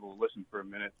haven't been able to listen for a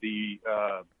minute. The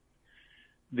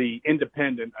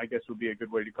independent, I guess would be a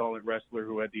good way to call it, wrestler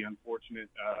who had the unfortunate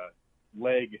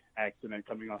leg accident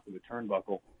coming off of the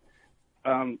turnbuckle.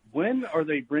 When are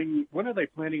they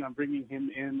planning on bringing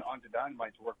him in onto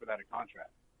Dynamite to work without a contract?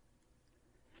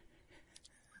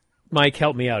 Mike,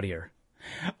 help me out here.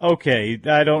 Okay,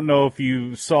 I don't know if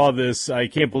you saw this. I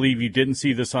can't believe you didn't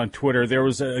see this on Twitter. There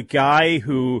was a guy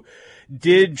who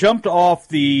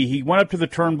he went up to the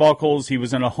turnbuckles. He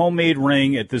was in a homemade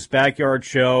ring at this backyard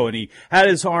show, and he had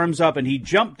his arms up, and he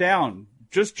jumped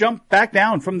back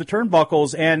down from the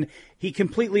turnbuckles, and he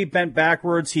completely bent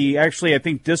backwards. He actually, I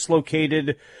think,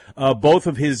 dislocated both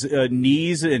of his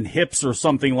knees and hips or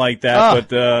something like that.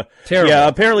 Terrible. Yeah,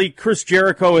 apparently Chris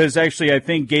Jericho has actually, I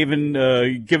think, given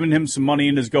him some money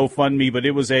in his GoFundMe, but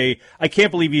I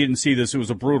can't believe you didn't see this. It was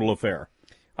a brutal affair.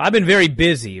 I've been very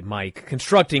busy, Mike,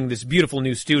 constructing this beautiful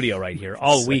new studio right here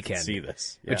all weekend. I can see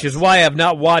this. Yes. Which is why I've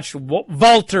not watched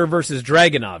Walter versus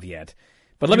Dragunov yet.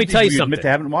 But let me tell you something. Admit to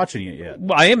haven't watching it yet.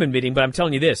 Well, I am admitting, but I'm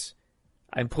telling you this.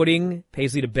 I'm putting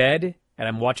Paisley to bed, and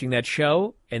I'm watching that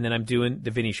show, and then I'm doing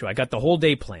the Vinny show. I got the whole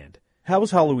day planned. How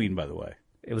was Halloween, by the way?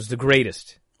 It was the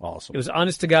greatest. Awesome. It was,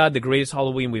 honest to God, the greatest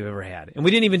Halloween we've ever had. And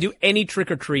we didn't even do any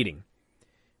trick-or-treating.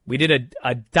 We did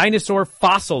a dinosaur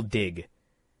fossil dig.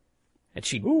 And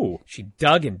she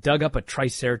dug up a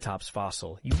Triceratops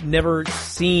fossil. You've never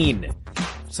seen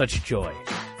such joy.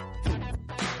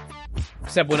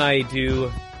 Except when I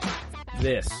do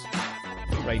this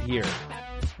right here.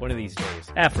 One of these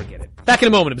days. Forget it. Back in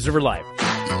a moment, Observer Live.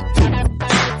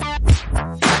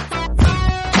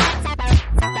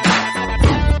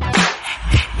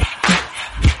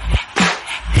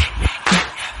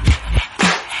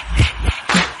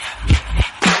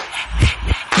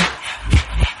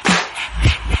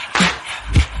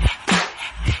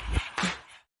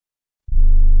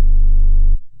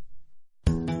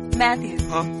 Matthew.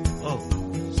 Huh? Oh,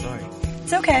 sorry.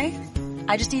 It's okay.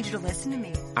 I just need you to listen to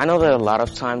me. I know that a lot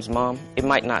of times, Mom, it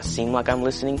might not seem like I'm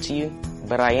listening to you,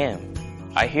 but I am.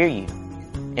 I hear you.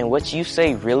 And what you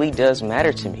say really does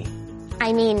matter to me.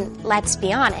 I mean, let's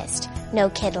be honest. No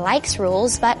kid likes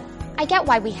rules, but I get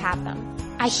why we have them.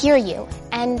 I hear you,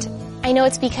 and I know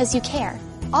it's because you care.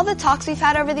 All the talks we've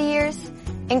had over the years,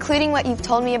 including what you've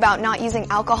told me about not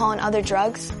using alcohol and other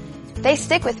drugs, they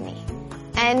stick with me.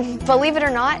 And believe it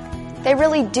or not, they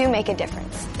really do make a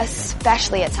difference.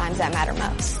 especially at times that matter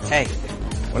most. Hey,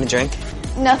 want a drink?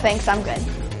 No thanks, I'm good.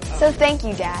 So thank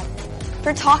you, Dad,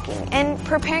 for talking and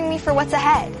preparing me for what's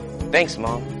ahead. Thanks,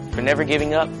 Mom, for never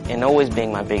giving up and always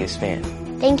being my biggest fan.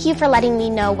 Thank you for letting me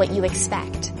know what you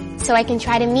expect, so I can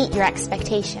try to meet your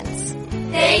expectations.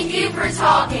 Thank you for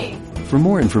talking. For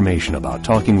more information about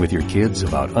talking with your kids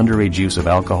about underage use of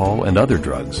alcohol and other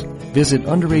drugs, visit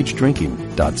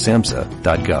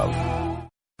underagedrinking.samhsa.gov.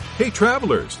 Hey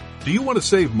travelers, do you want to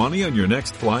save money on your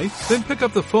next flight? Then pick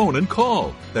up the phone and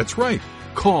call. That's right,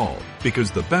 call,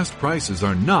 because the best prices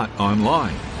are not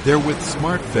online. They're with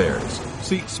SmartFares.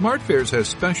 See, SmartFares has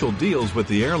special deals with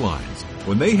the airlines.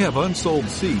 When they have unsold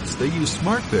seats, they use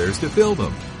SmartFares to fill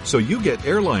them. So you get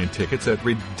airline tickets at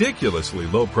ridiculously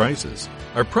low prices.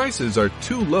 Our prices are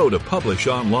too low to publish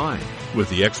online. With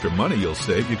the extra money you'll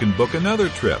save, you can book another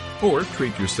trip, or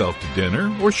treat yourself to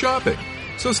dinner or shopping.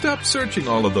 So stop searching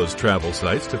all of those travel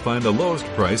sites to find the lowest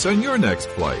price on your next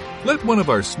flight. Let one of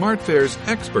our SmartFares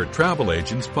expert travel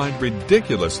agents find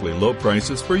ridiculously low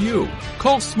prices for you.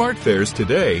 Call SmartFares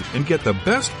today and get the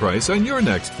best price on your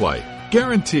next flight.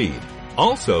 Guaranteed.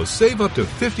 Also, save up to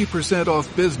 50%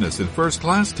 off business and first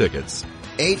class tickets.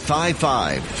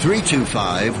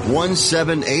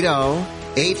 855-325-1780.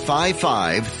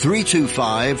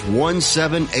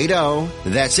 855-325-1780.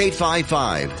 That's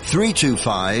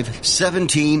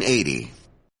 855-325-1780.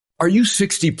 Are you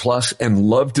 60 plus and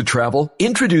love to travel?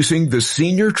 Introducing the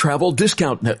Senior Travel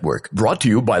Discount Network, brought to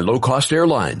you by Low Cost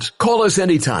Airlines. Call us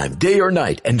anytime, day or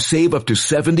night, and save up to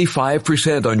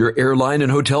 75% on your airline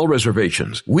and hotel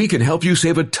reservations. We can help you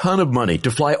save a ton of money to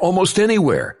fly almost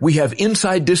anywhere. We have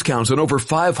inside discounts on over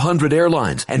 500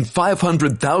 airlines and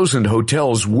 500,000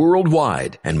 hotels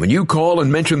worldwide. And when you call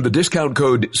and mention the discount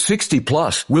code 60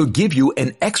 plus, we'll give you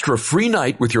an extra free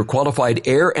night with your qualified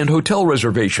air and hotel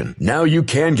reservation. Now you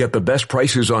can get the best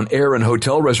prices on air and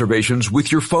hotel reservations with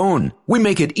your phone. We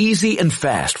make it easy and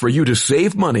fast for you to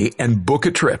save money and book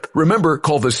a trip. Remember,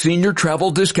 call the Senior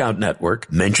Travel Discount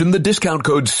Network, mention the discount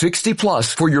code 60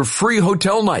 plus for your free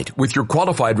hotel night with your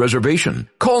qualified reservation.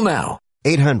 Call now.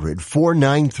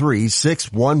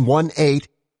 800-493-6118.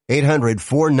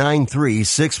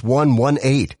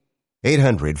 800-493-6118.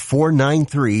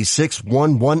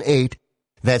 800-493-6118.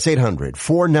 That's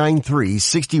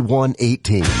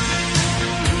 800-493-6118.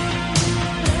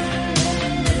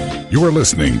 You are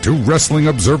listening to Wrestling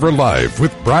Observer Live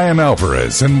with Bryan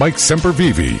Alvarez and Mike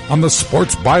Sempervive on the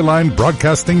Sports Byline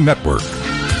Broadcasting Network.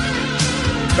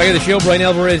 Back at the show, Bryan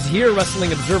Alvarez here,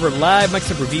 Wrestling Observer Live. Mike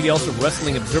Sempervive, also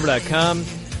WrestlingObserver.com.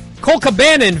 Cole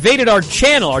Cabana invaded our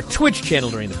channel, our Twitch channel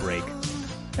during the break.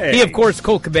 Hey. He, of course,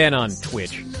 Cole Cabana on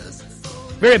Twitch.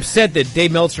 Very upset that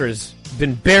Dave Meltzer has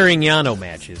been burying Yano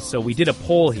matches, so we did a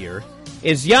poll here.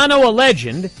 Is Yano a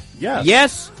legend? Yes.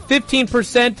 Yes,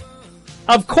 15%.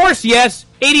 Of course, yes,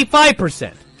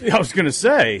 85%. I was going to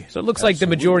say. So it looks like the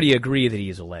majority agree that he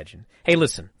is a legend. Hey,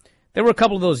 listen, there were a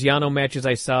couple of those Yano matches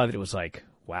I saw that it was like,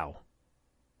 wow,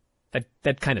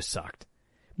 that kind of sucked.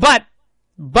 But,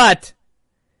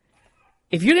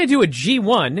 if you're going to do a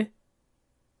G1,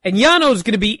 and Yano's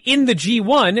going to be in the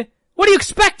G1, what are you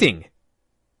expecting?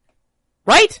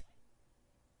 Right?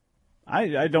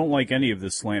 I don't like any of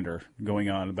this slander going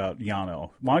on about Yano.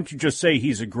 Why don't you just say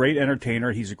he's a great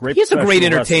entertainer, he's a great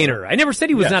entertainer. I never said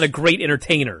he was not a great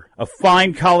entertainer. A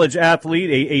fine college athlete,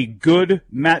 a good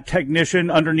mat technician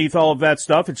underneath all of that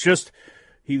stuff. It's just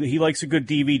he likes a good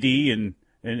DVD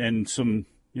and some,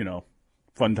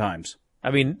 fun times.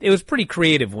 I mean, it was pretty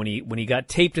creative when he got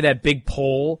taped to that big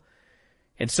pole,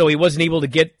 and so he wasn't able to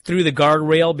get through the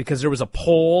guardrail because there was a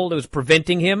pole that was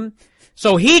preventing him.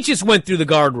 So he just went through the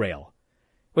guardrail.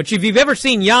 Which, if you've ever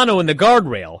seen Yano in the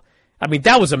guardrail, I mean,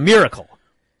 that was a miracle.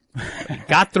 He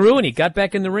got through and he got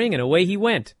back in the ring and away he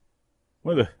went.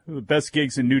 One of the best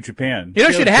gigs in New Japan. You know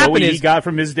what should happen is he got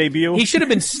from his debut? He should have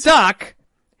been stuck,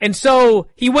 and so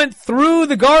he went through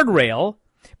the guardrail,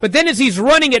 but then as he's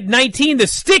running at 19, the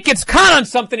stick gets caught on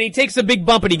something and he takes a big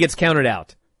bump and he gets counted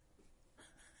out.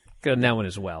 Good on that one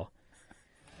as well.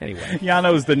 Anyway.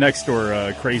 Yano's the next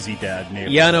door crazy dad.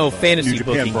 Yano fantasy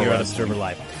booking here on Observer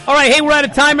Live. All right, hey, we're out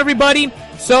of time, everybody.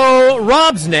 So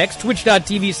Rob's next,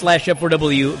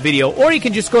 twitch.tv/F4W video, or you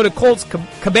can just go to Colt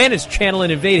Cabana's channel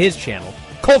and invade his channel.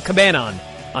 Colt Cabana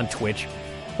on Twitch.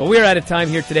 But we're out of time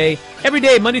here today. Every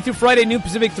day, Monday through Friday, noon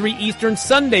Pacific, 3 Eastern.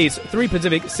 Sundays, 3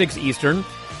 Pacific, 6 Eastern.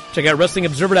 Check out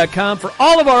WrestlingObserver.com for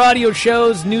all of our audio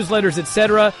shows, newsletters,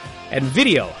 etc., and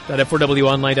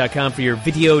video.f4wonline.com for your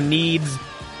video needs.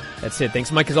 That's it.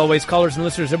 Thanks, Mike, as always. Callers and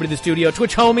listeners, everybody in the studio.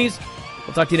 Twitch homies.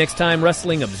 We'll talk to you next time.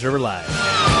 Wrestling Observer Live.